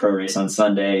Saturday, the pro race on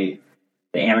Sunday.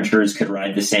 The amateurs could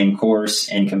ride the same course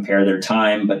and compare their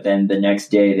time, but then the next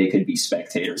day they could be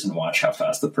spectators and watch how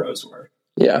fast the pros were.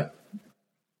 Yeah.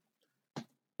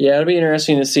 Yeah, it'll be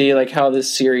interesting to see like how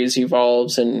this series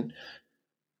evolves, and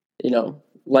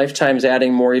Lifetime's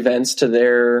adding more events to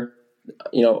their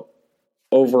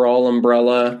overall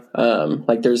umbrella.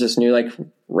 Like there's this new like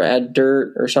Rad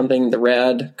Dirt or something, the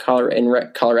Rad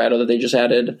Colorado that they just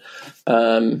added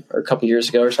or a couple years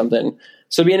ago or something.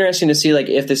 So it'll be interesting to see like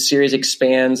if this series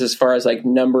expands as far as like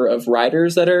number of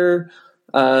riders that are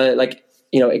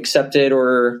accepted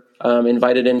or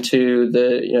invited into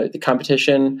the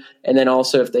competition, and then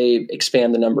also if they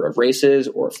expand the number of races,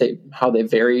 or how they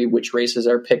vary which races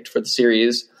are picked for the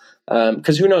series.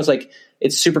 Because who knows, like,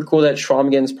 it's super cool that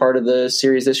Chequamegon's part of the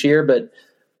series this year, but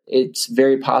it's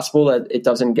very possible that it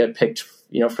doesn't get picked,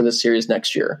 for the series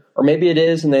next year. Or maybe it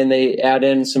is, and then they add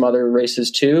in some other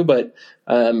races too. But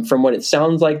from what it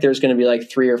sounds like, there's going to be like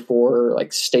 3 or 4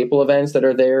 like staple events that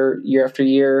are there year after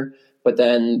year. But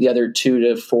then the other 2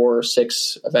 to 4 or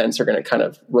 6 events are going to kind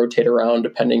of rotate around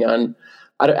depending on,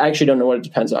 I actually don't know what it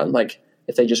depends on. Like,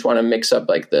 if they just want to mix up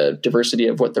like the diversity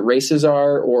of what the races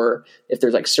are, or if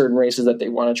there's like certain races that they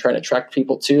want to try and attract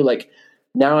people to. Like,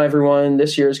 now everyone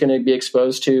this year is going to be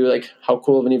exposed to like how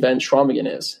cool of an event Chequamegon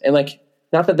is. And like,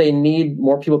 not that they need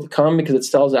more people to come because it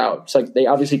sells out. It's like they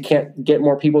obviously can't get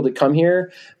more people to come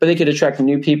here, but they could attract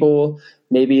new people.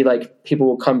 Maybe like people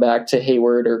will come back to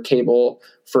Hayward or Cable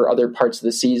for other parts of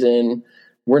the season.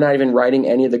 We're not even riding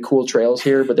any of the cool trails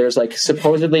here, but there's like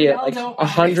supposedly like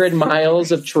 100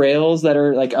 miles of trails that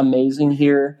are like amazing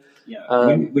here. Yeah.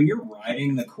 When you're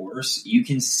riding the course, you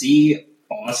can see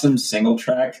awesome single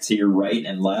track to your right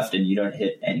and left, and you don't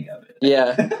hit any of it.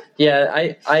 Yeah.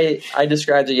 I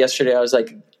described it yesterday. I was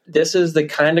like, this is the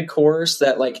kind of course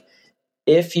that like,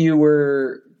 if you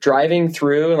were driving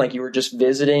through and like you were just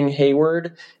visiting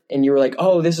Hayward and you were like,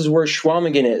 oh, this is where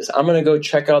Chequamegon is, I'm going to go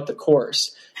check out the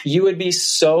course, you would be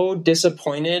so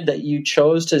disappointed that you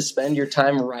chose to spend your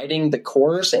time riding the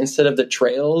course instead of the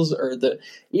trails or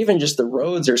even just the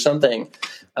roads or something.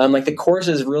 Like the course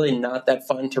is really not that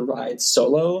fun to ride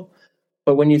solo,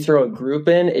 but when you throw a group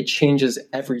in, it changes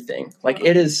everything. Like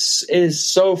it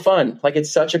is so fun. Like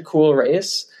it's such a cool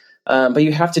race. But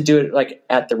you have to do it like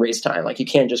at the race time. Like you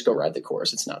can't just go ride the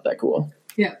course. It's not that cool.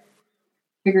 Yeah.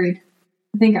 Agreed.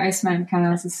 I think Iceman kind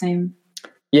of has the same.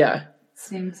 Yeah.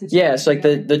 Same situation. Yeah. It's like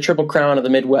the Triple Crown of the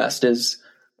Midwest is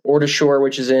Ore to Shore,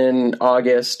 which is in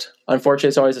August. Unfortunately,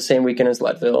 it's always the same weekend as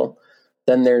Leadville.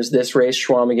 Then there's this race,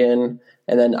 Chequamegon,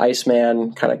 and then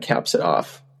Iceman kind of caps it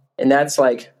off. And that's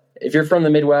like, if you're from the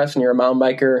Midwest and you're a mountain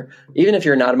biker, even if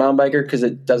you're not a mountain biker, because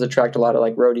it does attract a lot of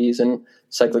like roadies and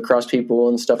cyclocross people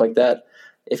and stuff like that.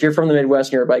 If you're from the Midwest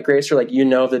and you're a bike racer, like,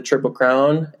 the Triple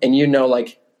Crown, and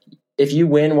like, if you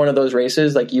win one of those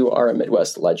races, like, you are a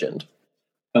Midwest legend.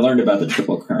 I learned about the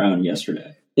Triple Crown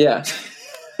yesterday. Yeah.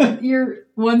 You're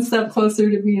one step closer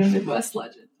to being a Midwest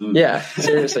legend. Yeah,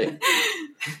 seriously.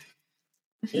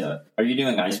 Yeah. Are you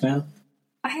doing Iceman?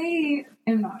 I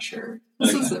am not sure.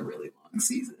 This is a really long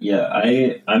season. Yeah,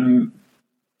 I'm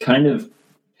kind of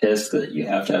pissed that you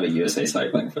have to have a USA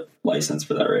Cycling license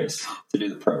for that race to do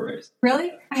the pro race.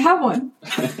 Really? I have one.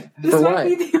 This For might what?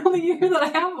 be the only year that I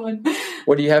have one.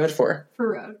 What do you have it for?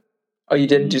 For road. Oh, you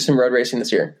did do some road racing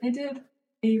this year? I did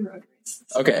a road race.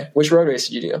 Okay. Which road race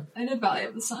did you do? I did Valley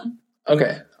of the Sun.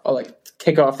 Okay. I'll like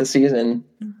kick off the season.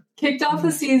 Kicked off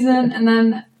the season, and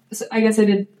then I guess I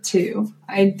did 2.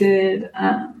 I did,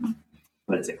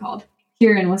 what is it called?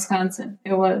 Here in Wisconsin.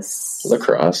 It was...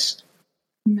 Lacrosse.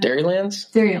 No. Dairylands?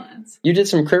 Dairylands. You did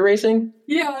some crit racing?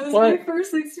 Yeah, it was What? my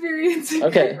first experience in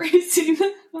Okay. crit racing.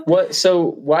 What? So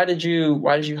why did you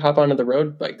hop onto the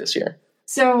road bike this year?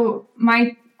 So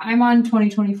I'm on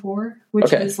 2024, which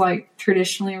Okay. is like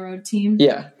traditionally a road team.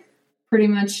 Yeah. Pretty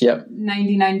much Yep.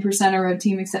 99% a road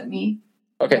team except me.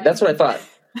 Okay, that's what I thought.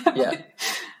 Yeah.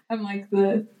 I'm like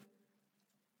the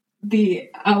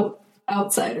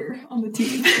outsider on the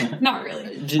team. Not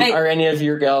really. Are any of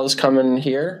your gals coming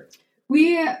here?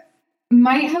 We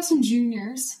might have some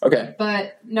juniors. Okay.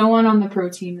 But no one on the pro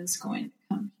team is going to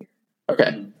come here.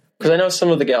 Okay. Because I know some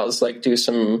of the gals like do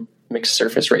some mixed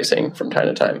surface racing from time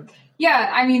to time.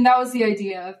 Yeah, I mean, that was the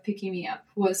idea of picking me up,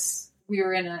 was we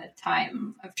were in a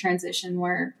time of transition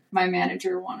where my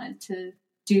manager wanted to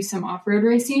do some off-road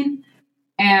racing,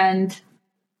 and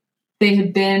they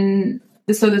had been,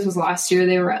 so this was last year,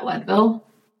 they were at Leadville,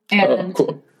 and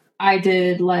cool. I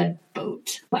did lead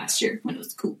boat last year when it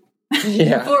was cool.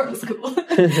 Yeah. Before it was cool.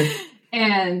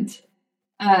 And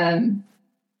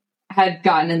had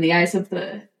gotten in the eyes of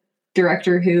the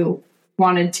director who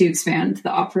wanted to expand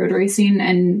the off-road racing,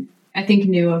 and I think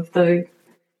knew of the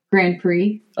Grand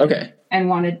Prix. Okay. And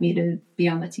wanted me to be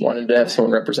on the team. Wanted to have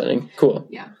someone representing. Cool.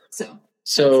 Yeah. So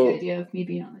that's the idea of me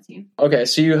being on the team. Okay,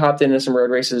 so you hopped into some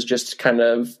road races just to kind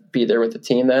of be there with the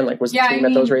team then? Like, was the team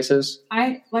at those races?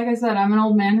 Like I said, I'm an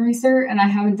old man racer, and I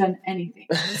haven't done anything.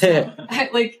 So,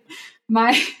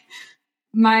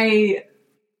 my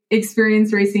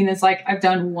experience racing is like, I've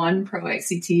done one pro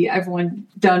XCT. I've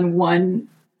done one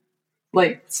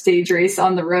like stage race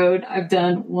on the road. I've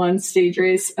done one stage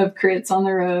race of crits on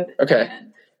the road. Okay.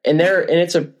 And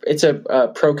it's a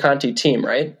pro Conti team,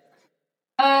 right?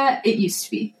 It used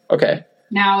to be. Okay.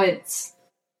 Now it's,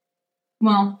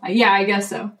 well, yeah, I guess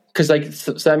so. Because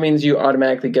so that means you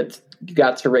automatically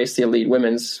got to race the elite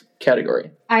women's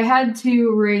category. I had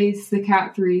to race the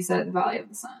Cat 3s at the Valley of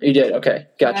the Sun. You did, okay,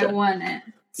 gotcha. I won it.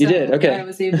 So you did, okay. I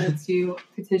was able to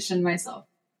petition myself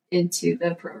into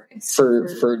the pro race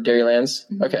for Dairylands.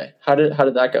 Mm-hmm. Okay, how did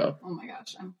that go? Oh my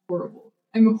gosh,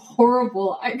 I'm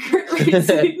horrible at crit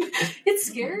racing. It's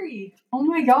scary. Oh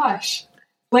my gosh,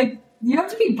 like you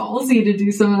have to be ballsy to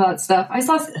do some of that stuff. I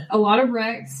saw a lot of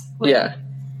wrecks. Yeah.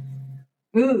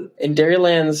 Ooh. In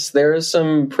Dairylands, there is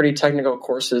some pretty technical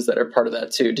courses that are part of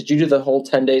that too. Did you do the whole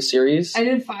 10-day series? I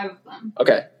did 5 of them.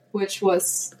 Okay. Which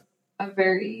was a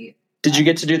very... Did you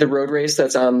get to do the road race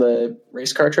that's on the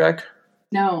race car track?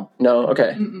 No. No?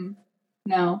 Okay. Mm-mm.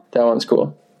 No. That one's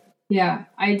cool. Yeah,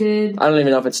 I did. I don't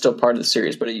even know if it's still part of the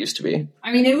series, but it used to be.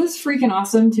 I mean, it was freaking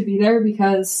awesome to be there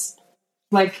because,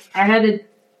 like, I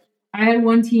had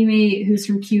one teammate who's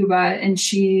from Cuba, and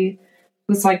she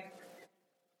was like,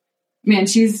 man,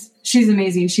 she's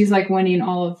amazing. She's like winning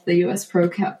all of the US Pro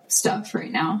Cup stuff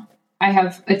right now. I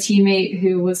have a teammate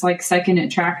who was like second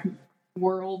at track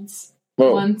worlds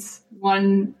once.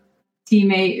 One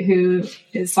teammate who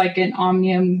is like an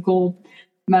Omnium gold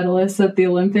medalist at the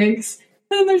Olympics.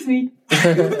 And then there's me.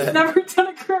 Who's never done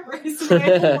a crit race in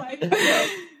my whole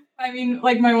life. I mean,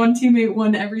 like my one teammate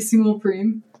won every single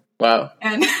preem. Wow.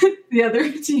 And the other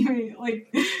teammate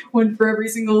like went for every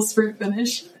single sprint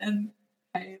finish.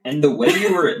 And the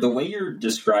way you're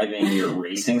describing your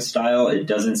racing style, it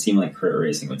doesn't seem like crit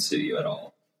racing would suit you at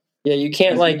all. Yeah, you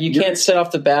can't sit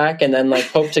off the back and then like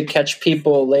hope to catch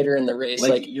people later in the race.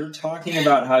 Like you're talking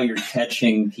about how you're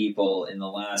catching people in the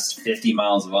last 50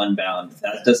 miles of Unbound.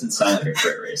 That doesn't sound like a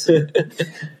crit racer.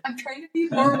 I'm trying to be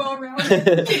more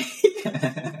well-rounded.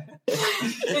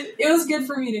 It was good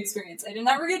for me to experience. I didn't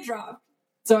ever get dropped.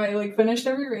 So I like finished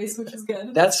every race, which is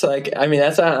good. That's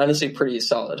honestly pretty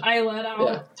solid. I let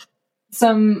out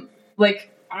some,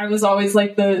 like, I was always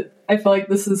like I feel like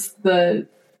this is the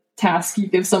task you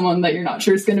give someone that you're not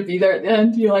sure is going to be there at the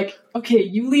end. You're like, okay,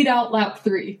 you lead out lap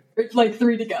 3, or like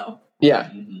 3 to go. Yeah.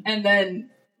 And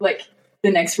then like the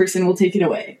next person will take it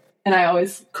away. And I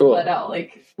always let out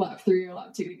like lap 3 or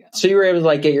lap 2 to go. So you were able to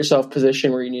like get yourself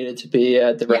positioned where you needed to be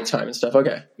at the right time and stuff.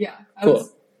 Okay. Yeah. Cool.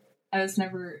 I was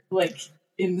never like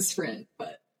in the sprint,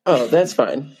 but that's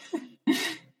fine.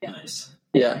 Yeah. Nice.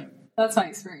 Yeah. That's my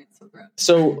experience with road.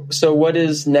 So what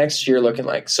is next year looking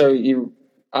like? So you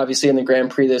obviously in the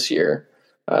Grand Prix this year,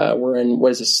 we're in,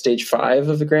 what is this, stage 5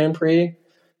 of the Grand Prix?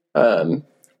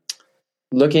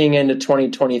 Looking into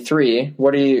 2023,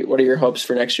 what are your hopes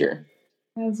for next year?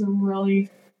 That's a really,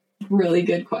 really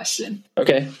good question.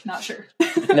 Okay. Not sure.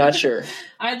 Not sure.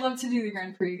 I'd love to do the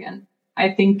Grand Prix again.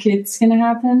 I think it's going to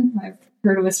happen. I've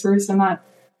heard whispers. I'm not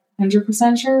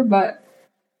 100% sure, but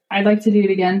I'd like to do it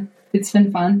again. It's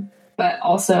been fun, but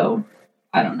also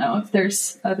I don't know if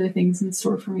there's other things in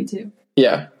store for me too.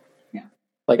 Yeah. Yeah.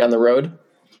 Like on the road?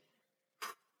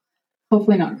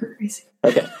 Hopefully not crit racing.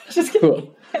 Okay. Just kidding.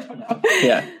 Cool. I don't know.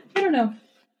 Yeah. I don't know.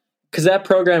 Because that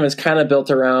program is kind of built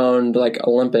around like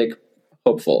Olympic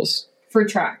hopefuls. For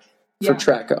track. For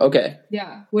track. Okay.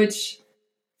 Yeah. Which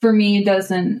for me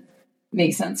doesn't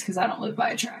make sense because I don't live by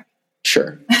a track.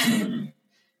 Sure.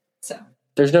 So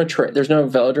there's no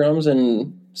velodromes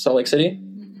in Salt Lake City?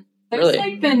 There's Really?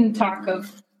 like been talk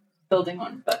of building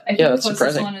one, but I think that's the closest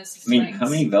surprising. one is I mean, Springs. how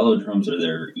many velodromes are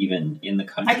there even in the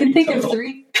country? I can think total? of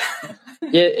 3.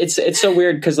 Yeah, it's so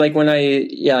weird because like when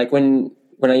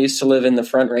I used to live in the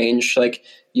Front Range, like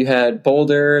you had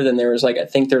Boulder, then there was like I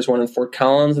think there's one in Fort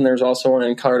Collins, and there's also one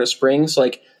in Colorado Springs.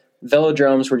 Like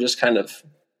velodromes were just kind of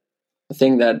a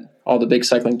thing that all the big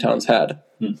cycling towns had.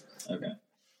 Okay.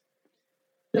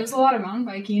 There's a lot of mountain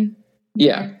biking.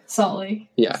 Yeah. near Salt Lake.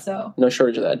 Yeah. So No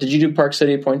shortage of that. Did you do Park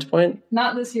City point to point?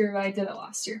 not this year, but I did it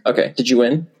last year. Okay. Did you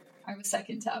win? I was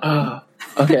second to Ah,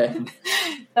 okay.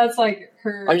 That's like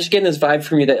her. I'm just getting this vibe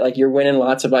from you that like you're winning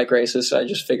lots of bike races, so I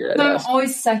just figured I'd I'm ask.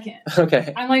 always second.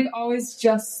 Okay. I'm like always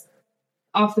just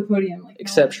off the podium. Like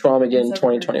Except Chequamegon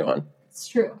 2021. It's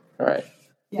true. All right.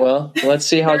 Yeah. Well, let's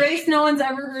see how. The race no one's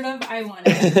ever heard of, I won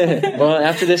it. Well,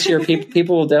 after this year,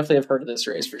 people will definitely have heard of this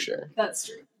race for sure. That's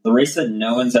true. The race that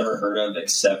no one's ever heard of,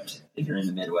 except if you're in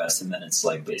the Midwest, and then it's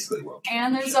like basically world.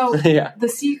 And there's Yeah. the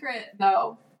secret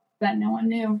though that no one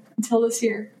knew until this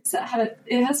year. Is that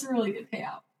it has a really good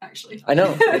payout, actually. I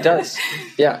know it does.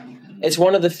 Yeah, it's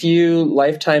one of the few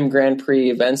lifetime Grand Prix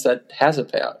events that has a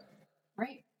payout.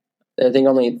 Right. I think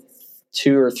only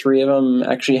 2 or 3 of them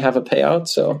actually have a payout.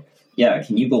 So Yeah,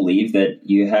 can you believe that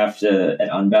you have to at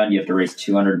Unbound you have to race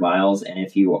 200 miles, and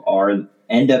if you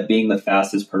end up being the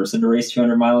fastest person to race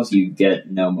 200 miles, you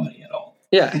get no money at all.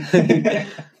 yeah.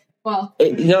 Well,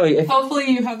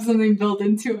 hopefully you have something built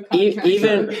into a contract.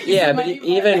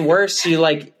 even worse,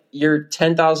 your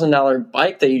 $10,000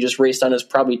 bike that you just raced on is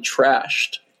probably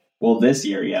trashed. Well, this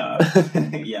year, yeah,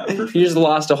 yeah, for sure. You just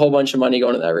lost a whole bunch of money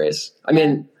going to that race. I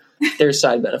mean, there's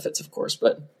side benefits, of course,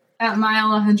 but At mile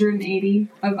 180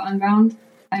 of Unbound,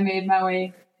 I made my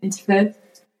way into 5th,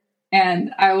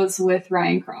 and I was with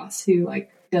Ryan Cross, who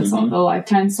does all the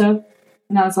lifetime stuff,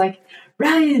 and I was like,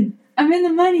 Ryan, I'm in the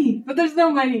money, but there's no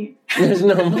money. There's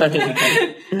no money.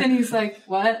 And he's like,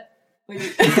 what? I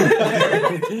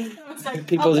was like,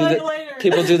 People I'll do tell you later.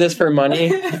 People do this for money.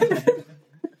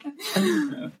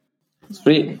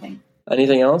 Sweet.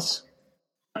 Anything else?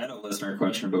 I had a listener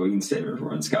question, but we can save it for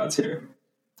when Scott's here.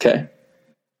 Okay.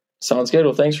 Sounds good.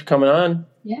 Well, thanks for coming on.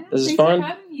 Yeah, This is thanks fun. for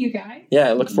having me, you guys. Yeah,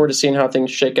 I look forward to seeing how things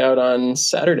shake out on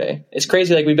Saturday. It's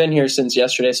crazy. We've been here since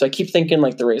yesterday, so I keep thinking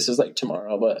the race is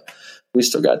tomorrow, but we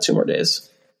still got 2 more days.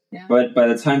 Yeah. But by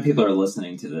the time people are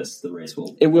listening to this, the race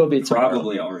will be tomorrow.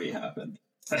 probably already happened.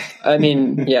 I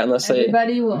mean, yeah, unless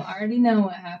Everybody will already know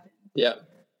what happened. yeah.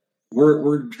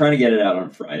 We're trying to get it out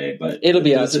on Friday, but It'll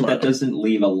be out tomorrow. That doesn't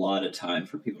leave a lot of time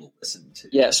for people to listen to.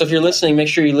 Yeah, so if you're listening, make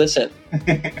sure you listen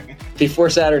before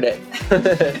Saturday. No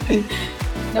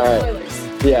All right.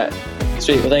 spoilers. Yeah.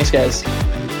 Sweet. Well, thanks, guys.